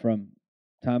from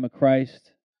time of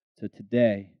Christ to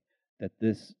today, that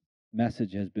this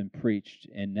message has been preached,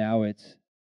 and now it's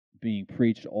being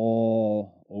preached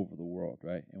all over the world,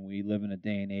 right? And we live in a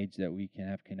day and age that we can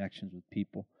have connections with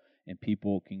people, and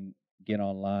people can get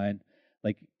online.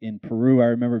 Like in Peru, I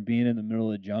remember being in the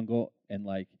middle of the jungle and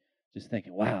like just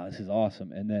thinking, "Wow, this is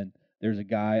awesome." And then there's a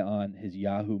guy on his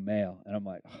Yahoo Mail, and I'm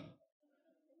like,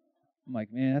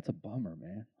 man, that's a bummer,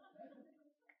 man.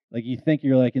 Like you think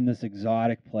you're like in this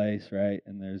exotic place, right?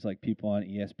 And there's like people on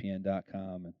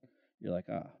ESPN.com, and you're like,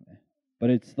 oh man.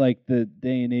 But it's like the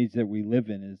day and age that we live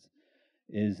in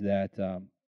is that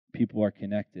people are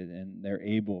connected and they're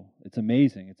able. It's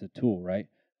amazing. It's a tool, right?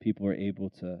 People are able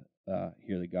to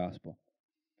hear the gospel.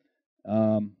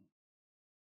 The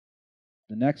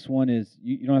next one is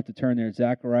you don't have to turn there.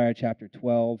 Zechariah chapter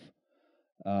 12,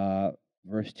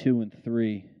 verse 2 and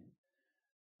 3.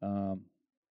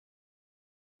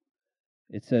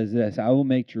 It says this: "I will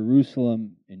make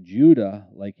Jerusalem and Judah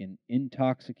like an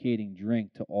intoxicating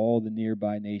drink to all the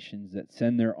nearby nations that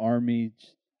send their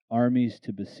armies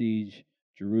to besiege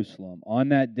Jerusalem. On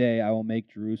that day I will make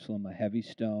Jerusalem a heavy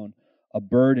stone, a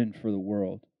burden for the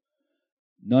world.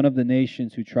 None of the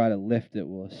nations who try to lift it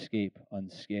will escape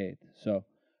unscathed." So,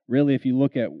 really, if you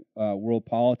look at world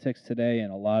politics today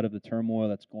and a lot of the turmoil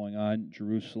that's going on,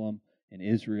 Jerusalem and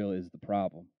Israel is the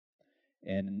problem.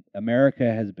 And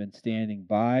America has been standing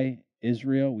by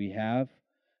Israel. We have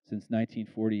since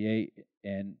 1948,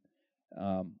 and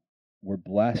we're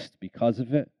blessed because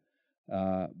of it.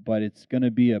 But it's going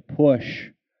to be a push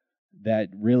that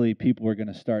really people are going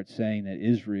to start saying that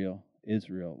Israel,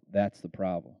 that's the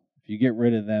problem. If you get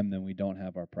rid of them, then we don't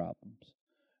have our problems,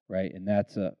 right? And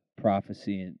that's a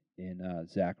prophecy in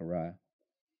Zechariah.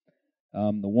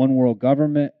 The one world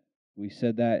government, we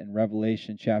said that in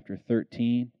Revelation chapter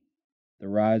 13. The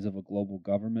rise of a global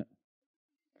government.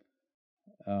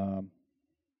 And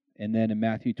then in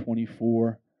Matthew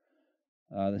 24,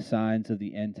 the signs of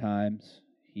the end times.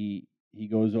 He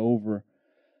goes over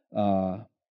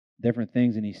different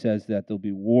things, and he says that there'll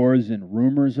be wars and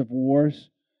rumors of wars.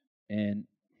 And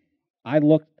I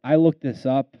looked this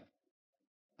up.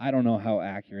 I don't know how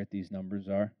accurate these numbers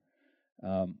are,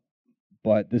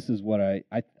 but this is what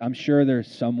I'm sure they're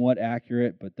somewhat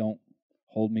accurate, but don't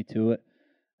hold me to it.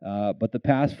 But the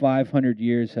past 500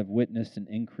 years have witnessed an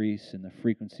increase in the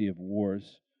frequency of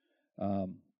wars.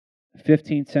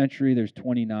 15th century, there's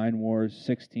 29 wars.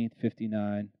 16th,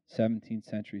 59. 17th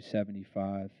century,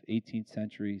 75. 18th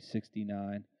century,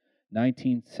 69.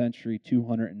 19th century,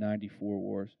 294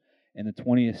 wars. And the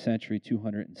 20th century,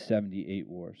 278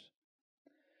 wars.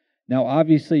 Now,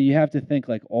 obviously, you have to think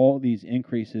like all these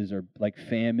increases are like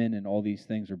famine, and all these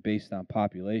things are based on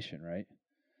population, right?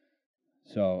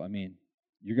 So, I mean,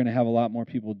 you're going to have a lot more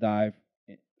people die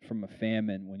from a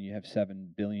famine when you have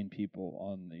 7 billion people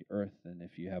on the earth than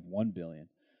if you have 1 billion.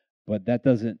 But that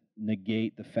doesn't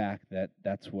negate the fact that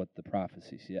that's what the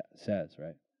prophecy says,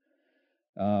 right?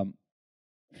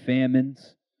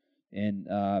 Famines in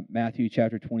Matthew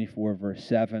chapter 24, verse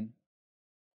 7.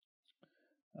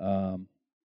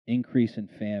 Increase in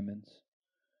famines.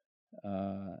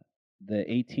 The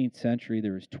 18th century,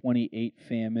 there was 28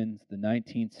 famines. The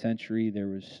 19th century, there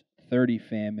was 30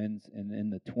 famines, and in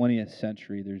the 20th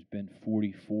century, there's been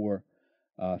 44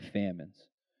 famines.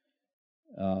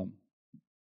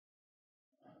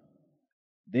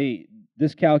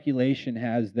 This calculation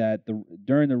has that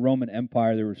during the Roman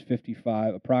Empire, there was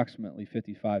approximately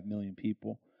 55 million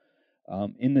people.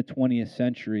 In the 20th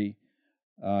century,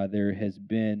 there has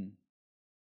been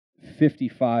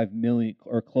 55 million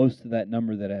or close to that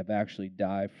number that have actually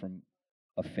died from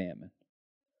a famine.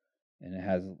 And it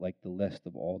has like the list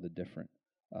of all the different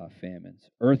famines.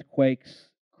 Earthquakes,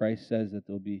 Christ says that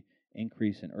there'll be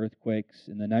increase in earthquakes.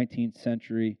 In the 19th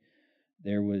century,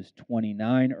 there was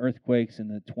 29 earthquakes. In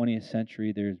the 20th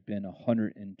century, there's been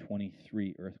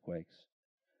 123 earthquakes.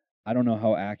 I don't know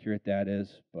how accurate that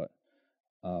is, but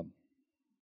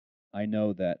I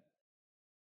know that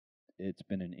it's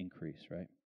been an increase, right?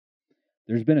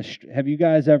 There's been have you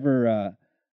guys ever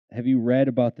have you read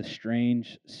about the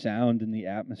strange sound in the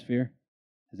atmosphere?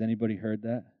 Has anybody heard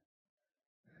that?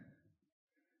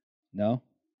 No?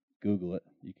 Google it.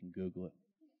 You can Google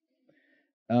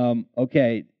it.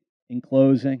 Okay, in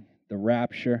closing, the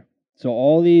rapture. So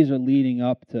all these are leading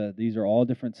up to, these are all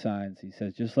different signs. He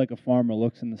says, just like a farmer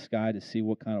looks in the sky to see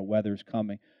what kind of weather is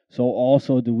coming, so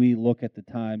also do we look at the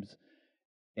times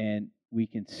and we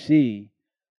can see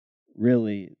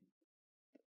really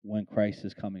when Christ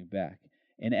is coming back.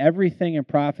 And everything in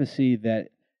prophecy that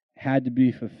had to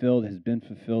be fulfilled has been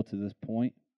fulfilled to this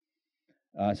point.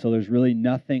 So there's really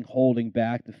nothing holding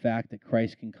back the fact that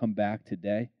Christ can come back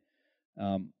today,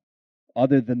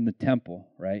 other than the temple,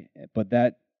 right? But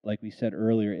that, like we said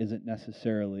earlier, isn't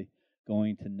necessarily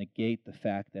going to negate the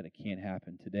fact that it can't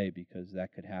happen today, because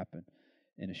that could happen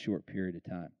in a short period of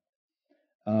time.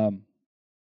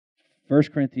 1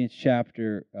 Corinthians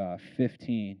chapter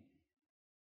 15.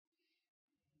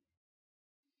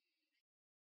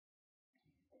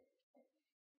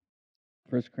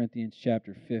 1 Corinthians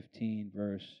chapter 15,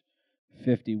 verse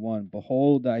 51.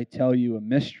 Behold, I tell you a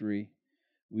mystery.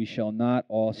 We shall not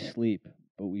all sleep,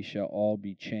 but we shall all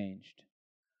be changed.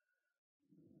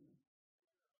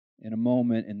 In a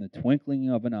moment, in the twinkling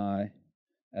of an eye,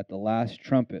 at the last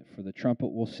trumpet, for the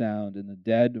trumpet will sound, and the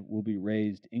dead will be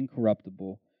raised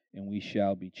incorruptible, and we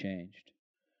shall be changed.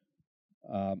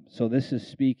 So this is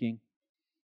speaking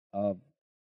of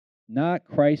not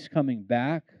Christ coming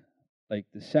back. Like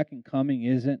the second coming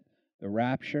isn't the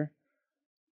rapture,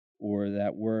 or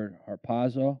that word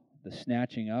harpazo, the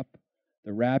snatching up.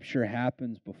 The rapture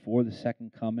happens before the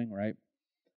second coming, right?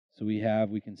 So we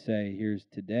can say, here's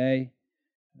today,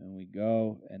 and we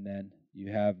go, and then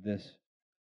you have this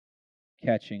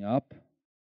catching up,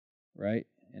 right?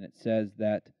 And it says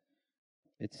that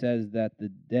the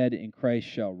dead in Christ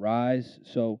shall rise.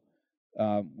 So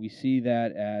we see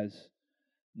that as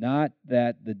not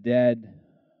that the dead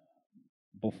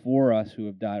before us who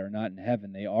have died are not in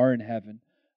heaven. They are in heaven,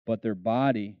 but their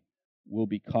body will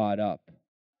be caught up,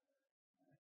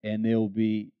 and they'll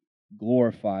be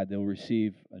glorified. They'll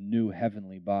receive a new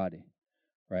heavenly body,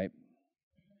 right?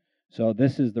 So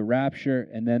this is the rapture,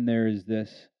 and then there is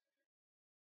this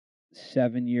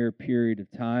 7-year period of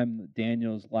time,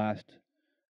 Daniel's last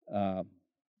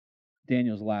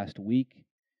week,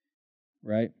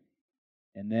 right?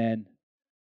 And then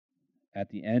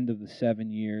at the end of the 7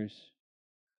 years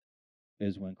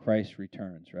is when Christ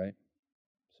returns, right?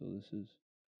 So this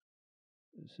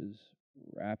is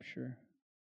rapture.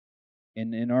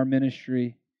 And in our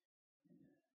ministry,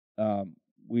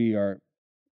 we are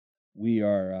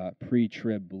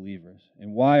pre-trib believers.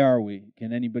 And why are we?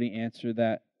 Can anybody answer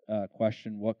that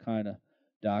question? What kind of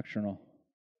doctrinal?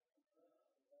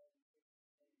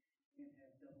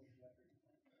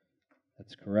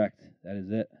 That's correct. That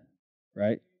is it,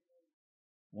 right?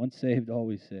 Once saved,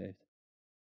 always saved.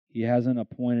 He hasn't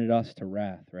appointed us to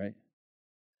wrath, right?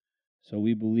 So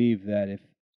we believe that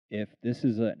if this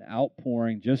is an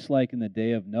outpouring, just like in the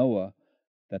day of Noah,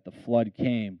 that the flood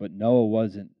came, but Noah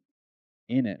wasn't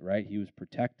in it, right? He was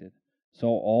protected. So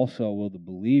also will the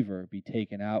believer be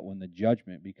taken out when the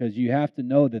judgment, because you have to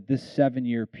know that this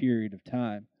 7-year period of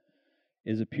time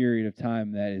is a period of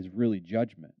time that is really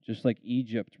judgment. Just like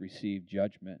Egypt received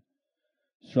judgment,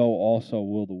 so also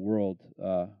will the world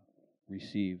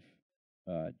receive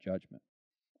judgment.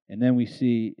 And then we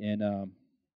see in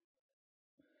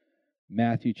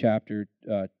Matthew chapter,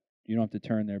 you don't have to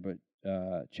turn there, but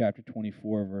chapter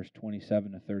 24, verse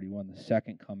 27 to 31, the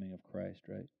second coming of Christ,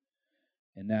 right?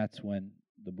 And that's when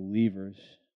the believers,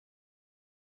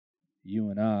 you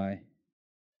and I,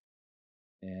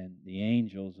 and the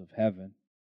angels of heaven,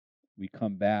 we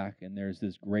come back, and there's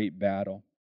this great battle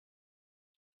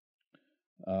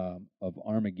of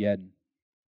Armageddon,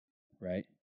 right?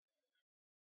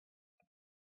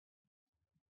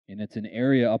 And it's an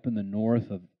area up in the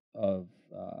north of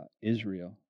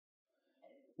Israel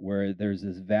where there's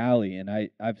this valley. And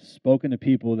I've spoken to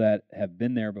people that have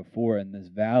been there before, and this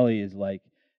valley is like,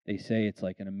 they say it's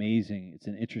like it's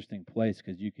an interesting place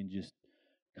because you can just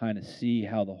kind of see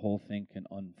how the whole thing can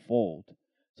unfold.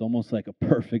 It's almost like a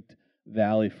perfect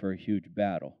valley for a huge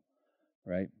battle,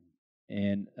 right?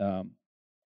 and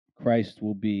Christ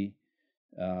will be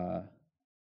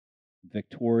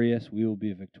victorious. We will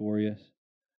be victorious,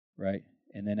 right?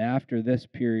 And then after this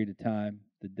period of time,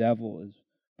 the devil is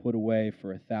put away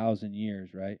for 1,000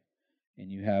 years, right?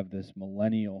 And you have this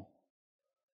millennial,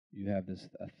 you have this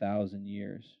 1,000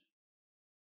 years.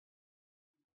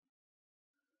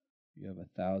 You have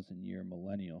 1,000-year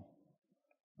millennial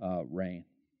reign.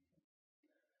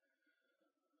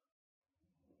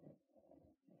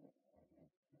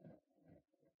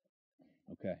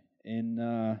 Okay.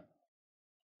 In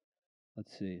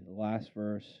let's see, the last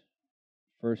verse,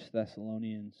 1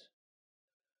 Thessalonians,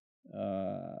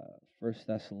 1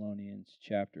 Thessalonians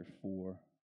chapter 4,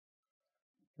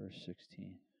 verse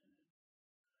 16.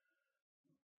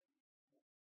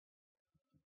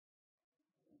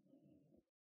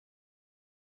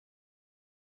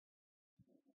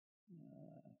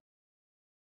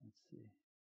 Let's see.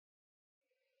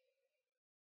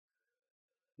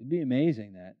 It'd be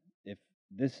amazing that if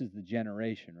this is the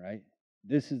generation, right?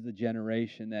 This is the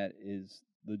generation that is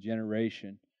the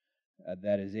generation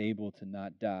that is able to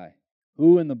not die.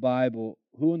 Who in the Bible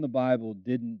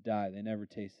didn't die? They never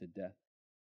tasted death.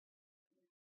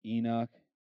 Enoch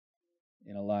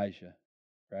and Elijah,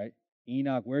 right?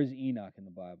 Enoch, where's Enoch in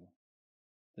the Bible?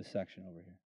 This section over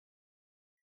here.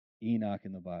 Enoch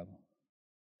in the Bible.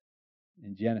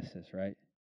 In Genesis, right?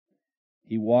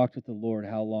 He walked with the Lord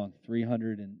how long?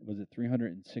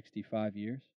 365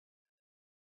 years?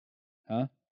 Huh?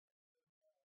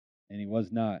 And he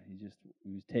was not. He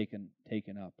was taken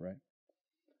up, right?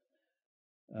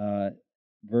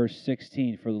 Verse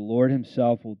 16, for the Lord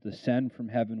himself will descend from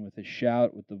heaven with a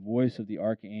shout, with the voice of the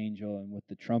archangel, and with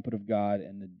the trumpet of God,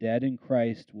 and the dead in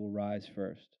Christ will rise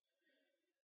first.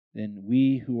 Then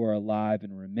we who are alive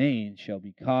and remain shall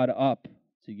be caught up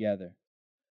together.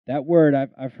 That word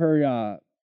I've heard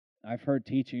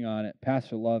teaching on it.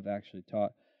 Pastor Love actually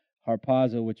taught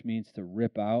harpazo, which means to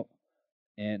rip out,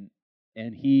 and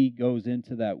he goes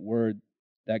into that word,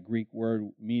 that Greek word,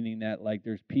 meaning that like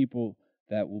there's people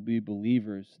that will be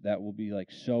believers that will be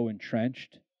like so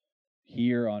entrenched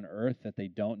here on earth that they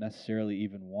don't necessarily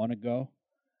even want to go,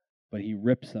 but he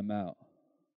rips them out.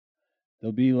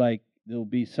 There'll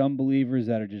be some believers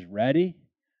that are just ready,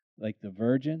 like the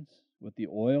virgins with the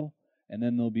oil, and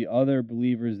then there'll be other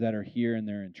believers that are here and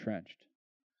they're entrenched.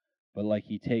 But like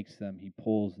he takes them, he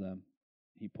pulls them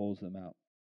out.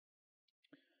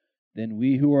 Then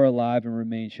we who are alive and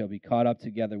remain shall be caught up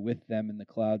together with them in the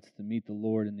clouds to meet the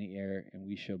Lord in the air, and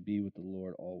we shall be with the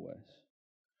Lord always.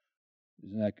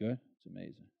 Isn't that good? It's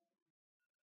amazing.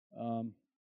 I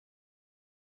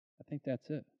think that's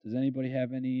it. Does anybody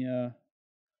have any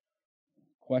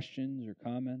questions or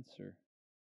comments or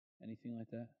anything like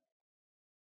that?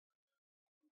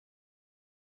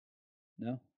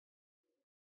 No?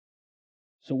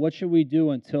 So what should we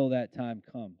do until that time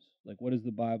comes? Like, what does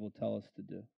the Bible tell us to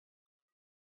do?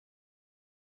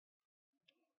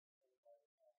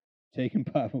 Taking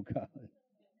Bible college.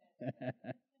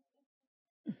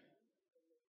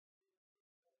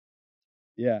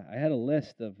 Yeah, I had a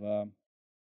list of.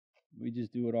 We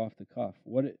just do it off the cuff.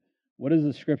 What does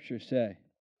the Scripture say?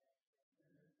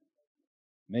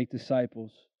 Make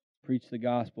disciples, preach the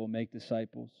gospel, make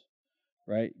disciples,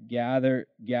 right? Gather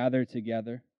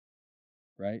together,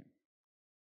 right?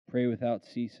 Pray without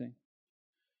ceasing,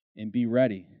 and be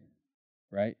ready,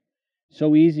 right?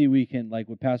 So easy we can, like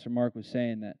what Pastor Mark was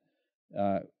saying, that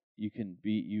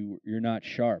you're not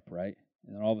sharp, right?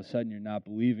 And then all of a sudden you're not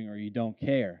believing or you don't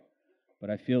care. But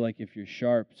I feel like if you're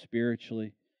sharp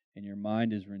spiritually and your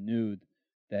mind is renewed,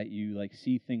 that you like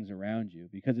see things around you.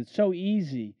 Because it's so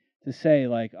easy to say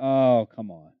like, oh,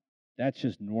 come on. That's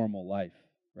just normal life,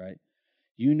 right?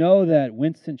 You know that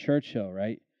Winston Churchill,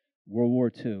 right? World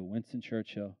War II, Winston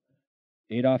Churchill,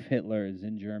 Adolf Hitler is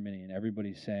in Germany and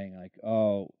everybody's saying like,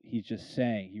 oh, he's just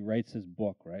saying, he writes this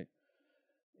book, right?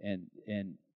 And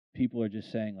people are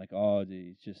just saying like, oh,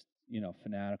 he's just,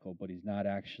 fanatical, but he's not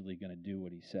actually going to do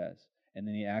what he says. And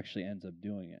then he actually ends up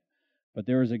doing it. But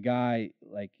there was a guy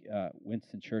like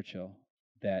Winston Churchill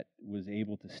that was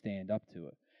able to stand up to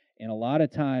it. And a lot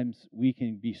of times we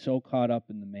can be so caught up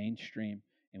in the mainstream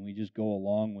and we just go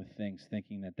along with things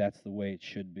thinking that that's the way it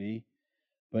should be.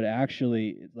 But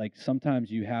actually, like sometimes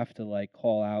you have to like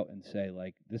call out and say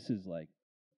like, this is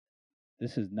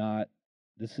not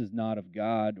of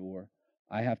God, or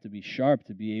I have to be sharp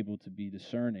to be able to be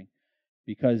discerning.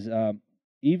 Because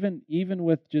even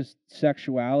with just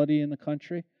sexuality in the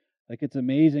country, like it's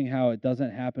amazing how it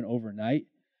doesn't happen overnight,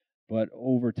 but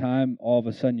over time, all of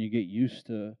a sudden you get used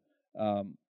to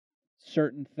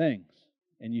certain things,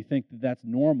 And you think that that's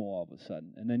normal all of a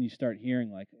sudden. And then you start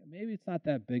hearing, like, maybe it's not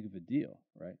that big of a deal,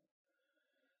 right?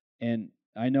 And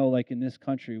I know, like, in this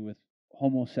country with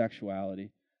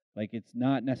homosexuality, like, it's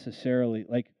not necessarily,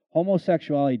 like,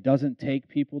 homosexuality doesn't take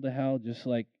people to hell, just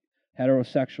like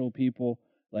heterosexual people,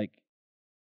 like,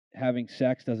 having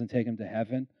sex doesn't take them to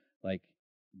heaven. Like,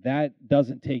 that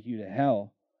doesn't take you to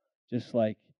hell, just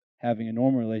like having a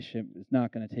normal relationship is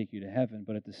not going to take you to heaven.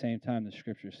 But at the same time, the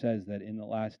scripture says that in the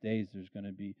last days there's going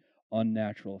to be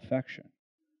unnatural affection,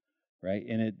 right?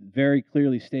 And it very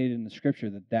clearly stated in the scripture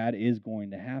that that is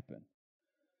going to happen.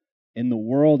 And the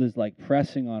world is like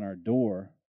pressing on our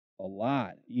door a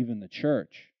lot, even the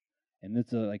church. And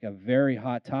it's like a very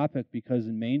hot topic because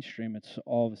in mainstream, it's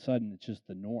all of a sudden it's just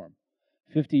the norm.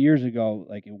 50 years ago,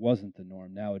 like, it wasn't the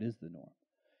norm. Now it is the norm.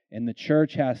 And the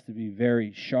church has to be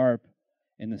very sharp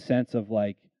in the sense of,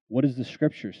 like, what does the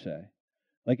scripture say?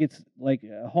 Like, it's like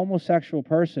a homosexual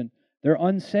person, they're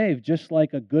unsaved just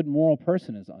like a good moral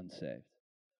person is unsaved.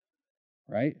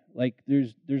 Right? Like,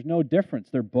 there's no difference.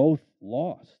 They're both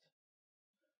lost.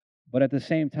 But at the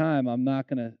same time, I'm not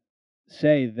going to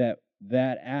say that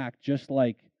that act, just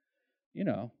like,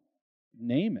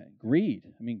 name it, greed.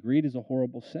 I mean, greed is a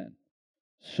horrible sin.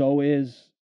 So is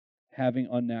having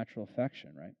unnatural affection,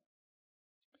 right?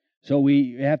 So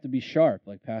we have to be sharp,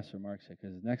 like Pastor Mark said,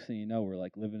 because the next thing you know, we're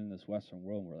like living in this Western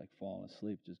world and we're like falling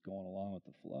asleep, just going along with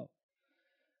the flow,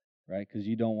 right? Because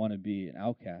you don't want to be an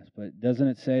outcast. But doesn't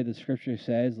it say, the scripture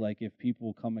says, like, if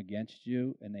people come against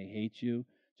you and they hate you,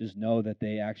 just know that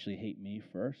they actually hate me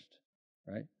first,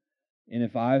 right? And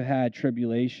if I've had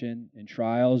tribulation and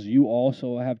trials, you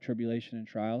also have tribulation and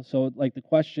trials. So, like, the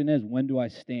question is, when do I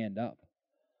stand up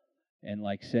and,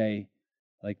 like, say,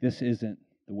 like, this isn't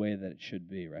the way that it should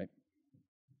be, right?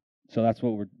 So that's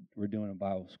what we're doing in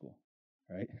Bible school,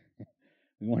 right?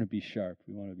 We want to be sharp.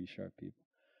 We want to be sharp people.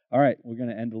 All right, we're going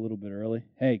to end a little bit early.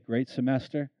 Hey, great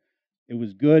semester. It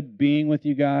was good being with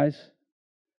you guys.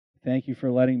 Thank you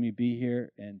for letting me be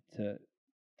here and to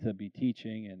be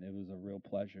teaching, and it was a real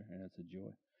pleasure, and it's a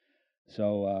joy.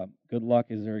 So good luck.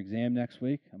 Is there exam next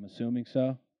week? I'm assuming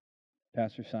so.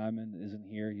 Pastor Simon isn't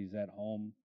here. He's at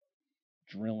home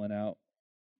drilling out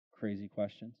crazy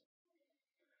questions.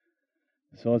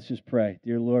 So let's just pray.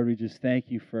 Dear Lord, we thank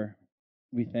you for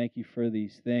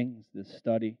these things, this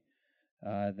study,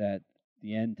 that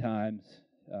the end times,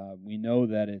 we know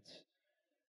that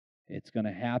it's going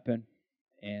to happen,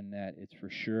 and that it's for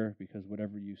sure, because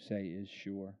whatever you say is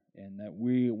sure, and that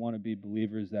we want to be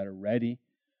believers that are ready,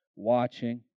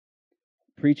 watching,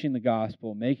 preaching the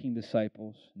gospel, making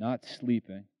disciples, not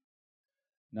sleeping,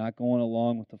 not going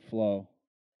along with the flow,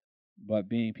 but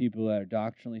being people that are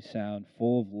doctrinally sound,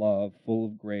 full of love, full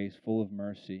of grace, full of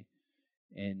mercy,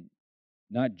 and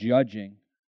not judging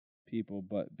people,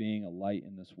 but being a light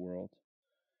in this world,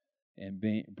 and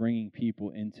bringing people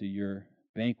into your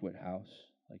banquet house,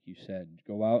 like you said.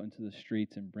 Go out into the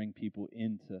streets and bring people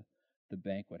into the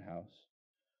banquet house,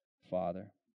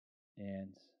 Father. And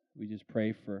we just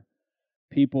pray for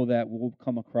people that we'll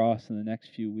come across in the next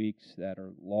few weeks that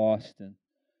are lost,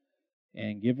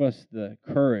 and give us the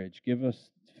courage,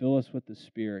 fill us with the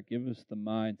Spirit, give us the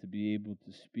mind to be able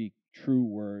to speak true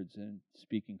words and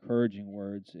speak encouraging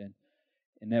words, and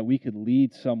that we could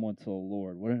lead someone to the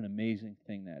Lord. What an amazing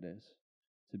thing that is,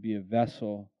 to be a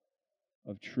vessel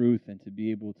of truth and to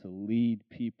be able to lead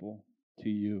people to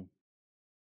you.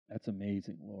 That's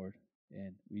amazing, Lord.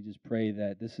 And we just pray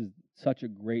that this is such a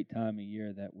great time of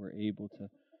year that we're able to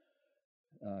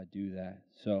do that.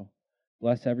 So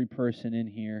bless every person in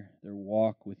here, their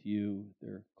walk with you,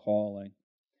 their calling.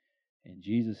 In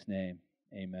Jesus' name,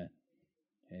 amen.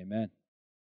 Amen.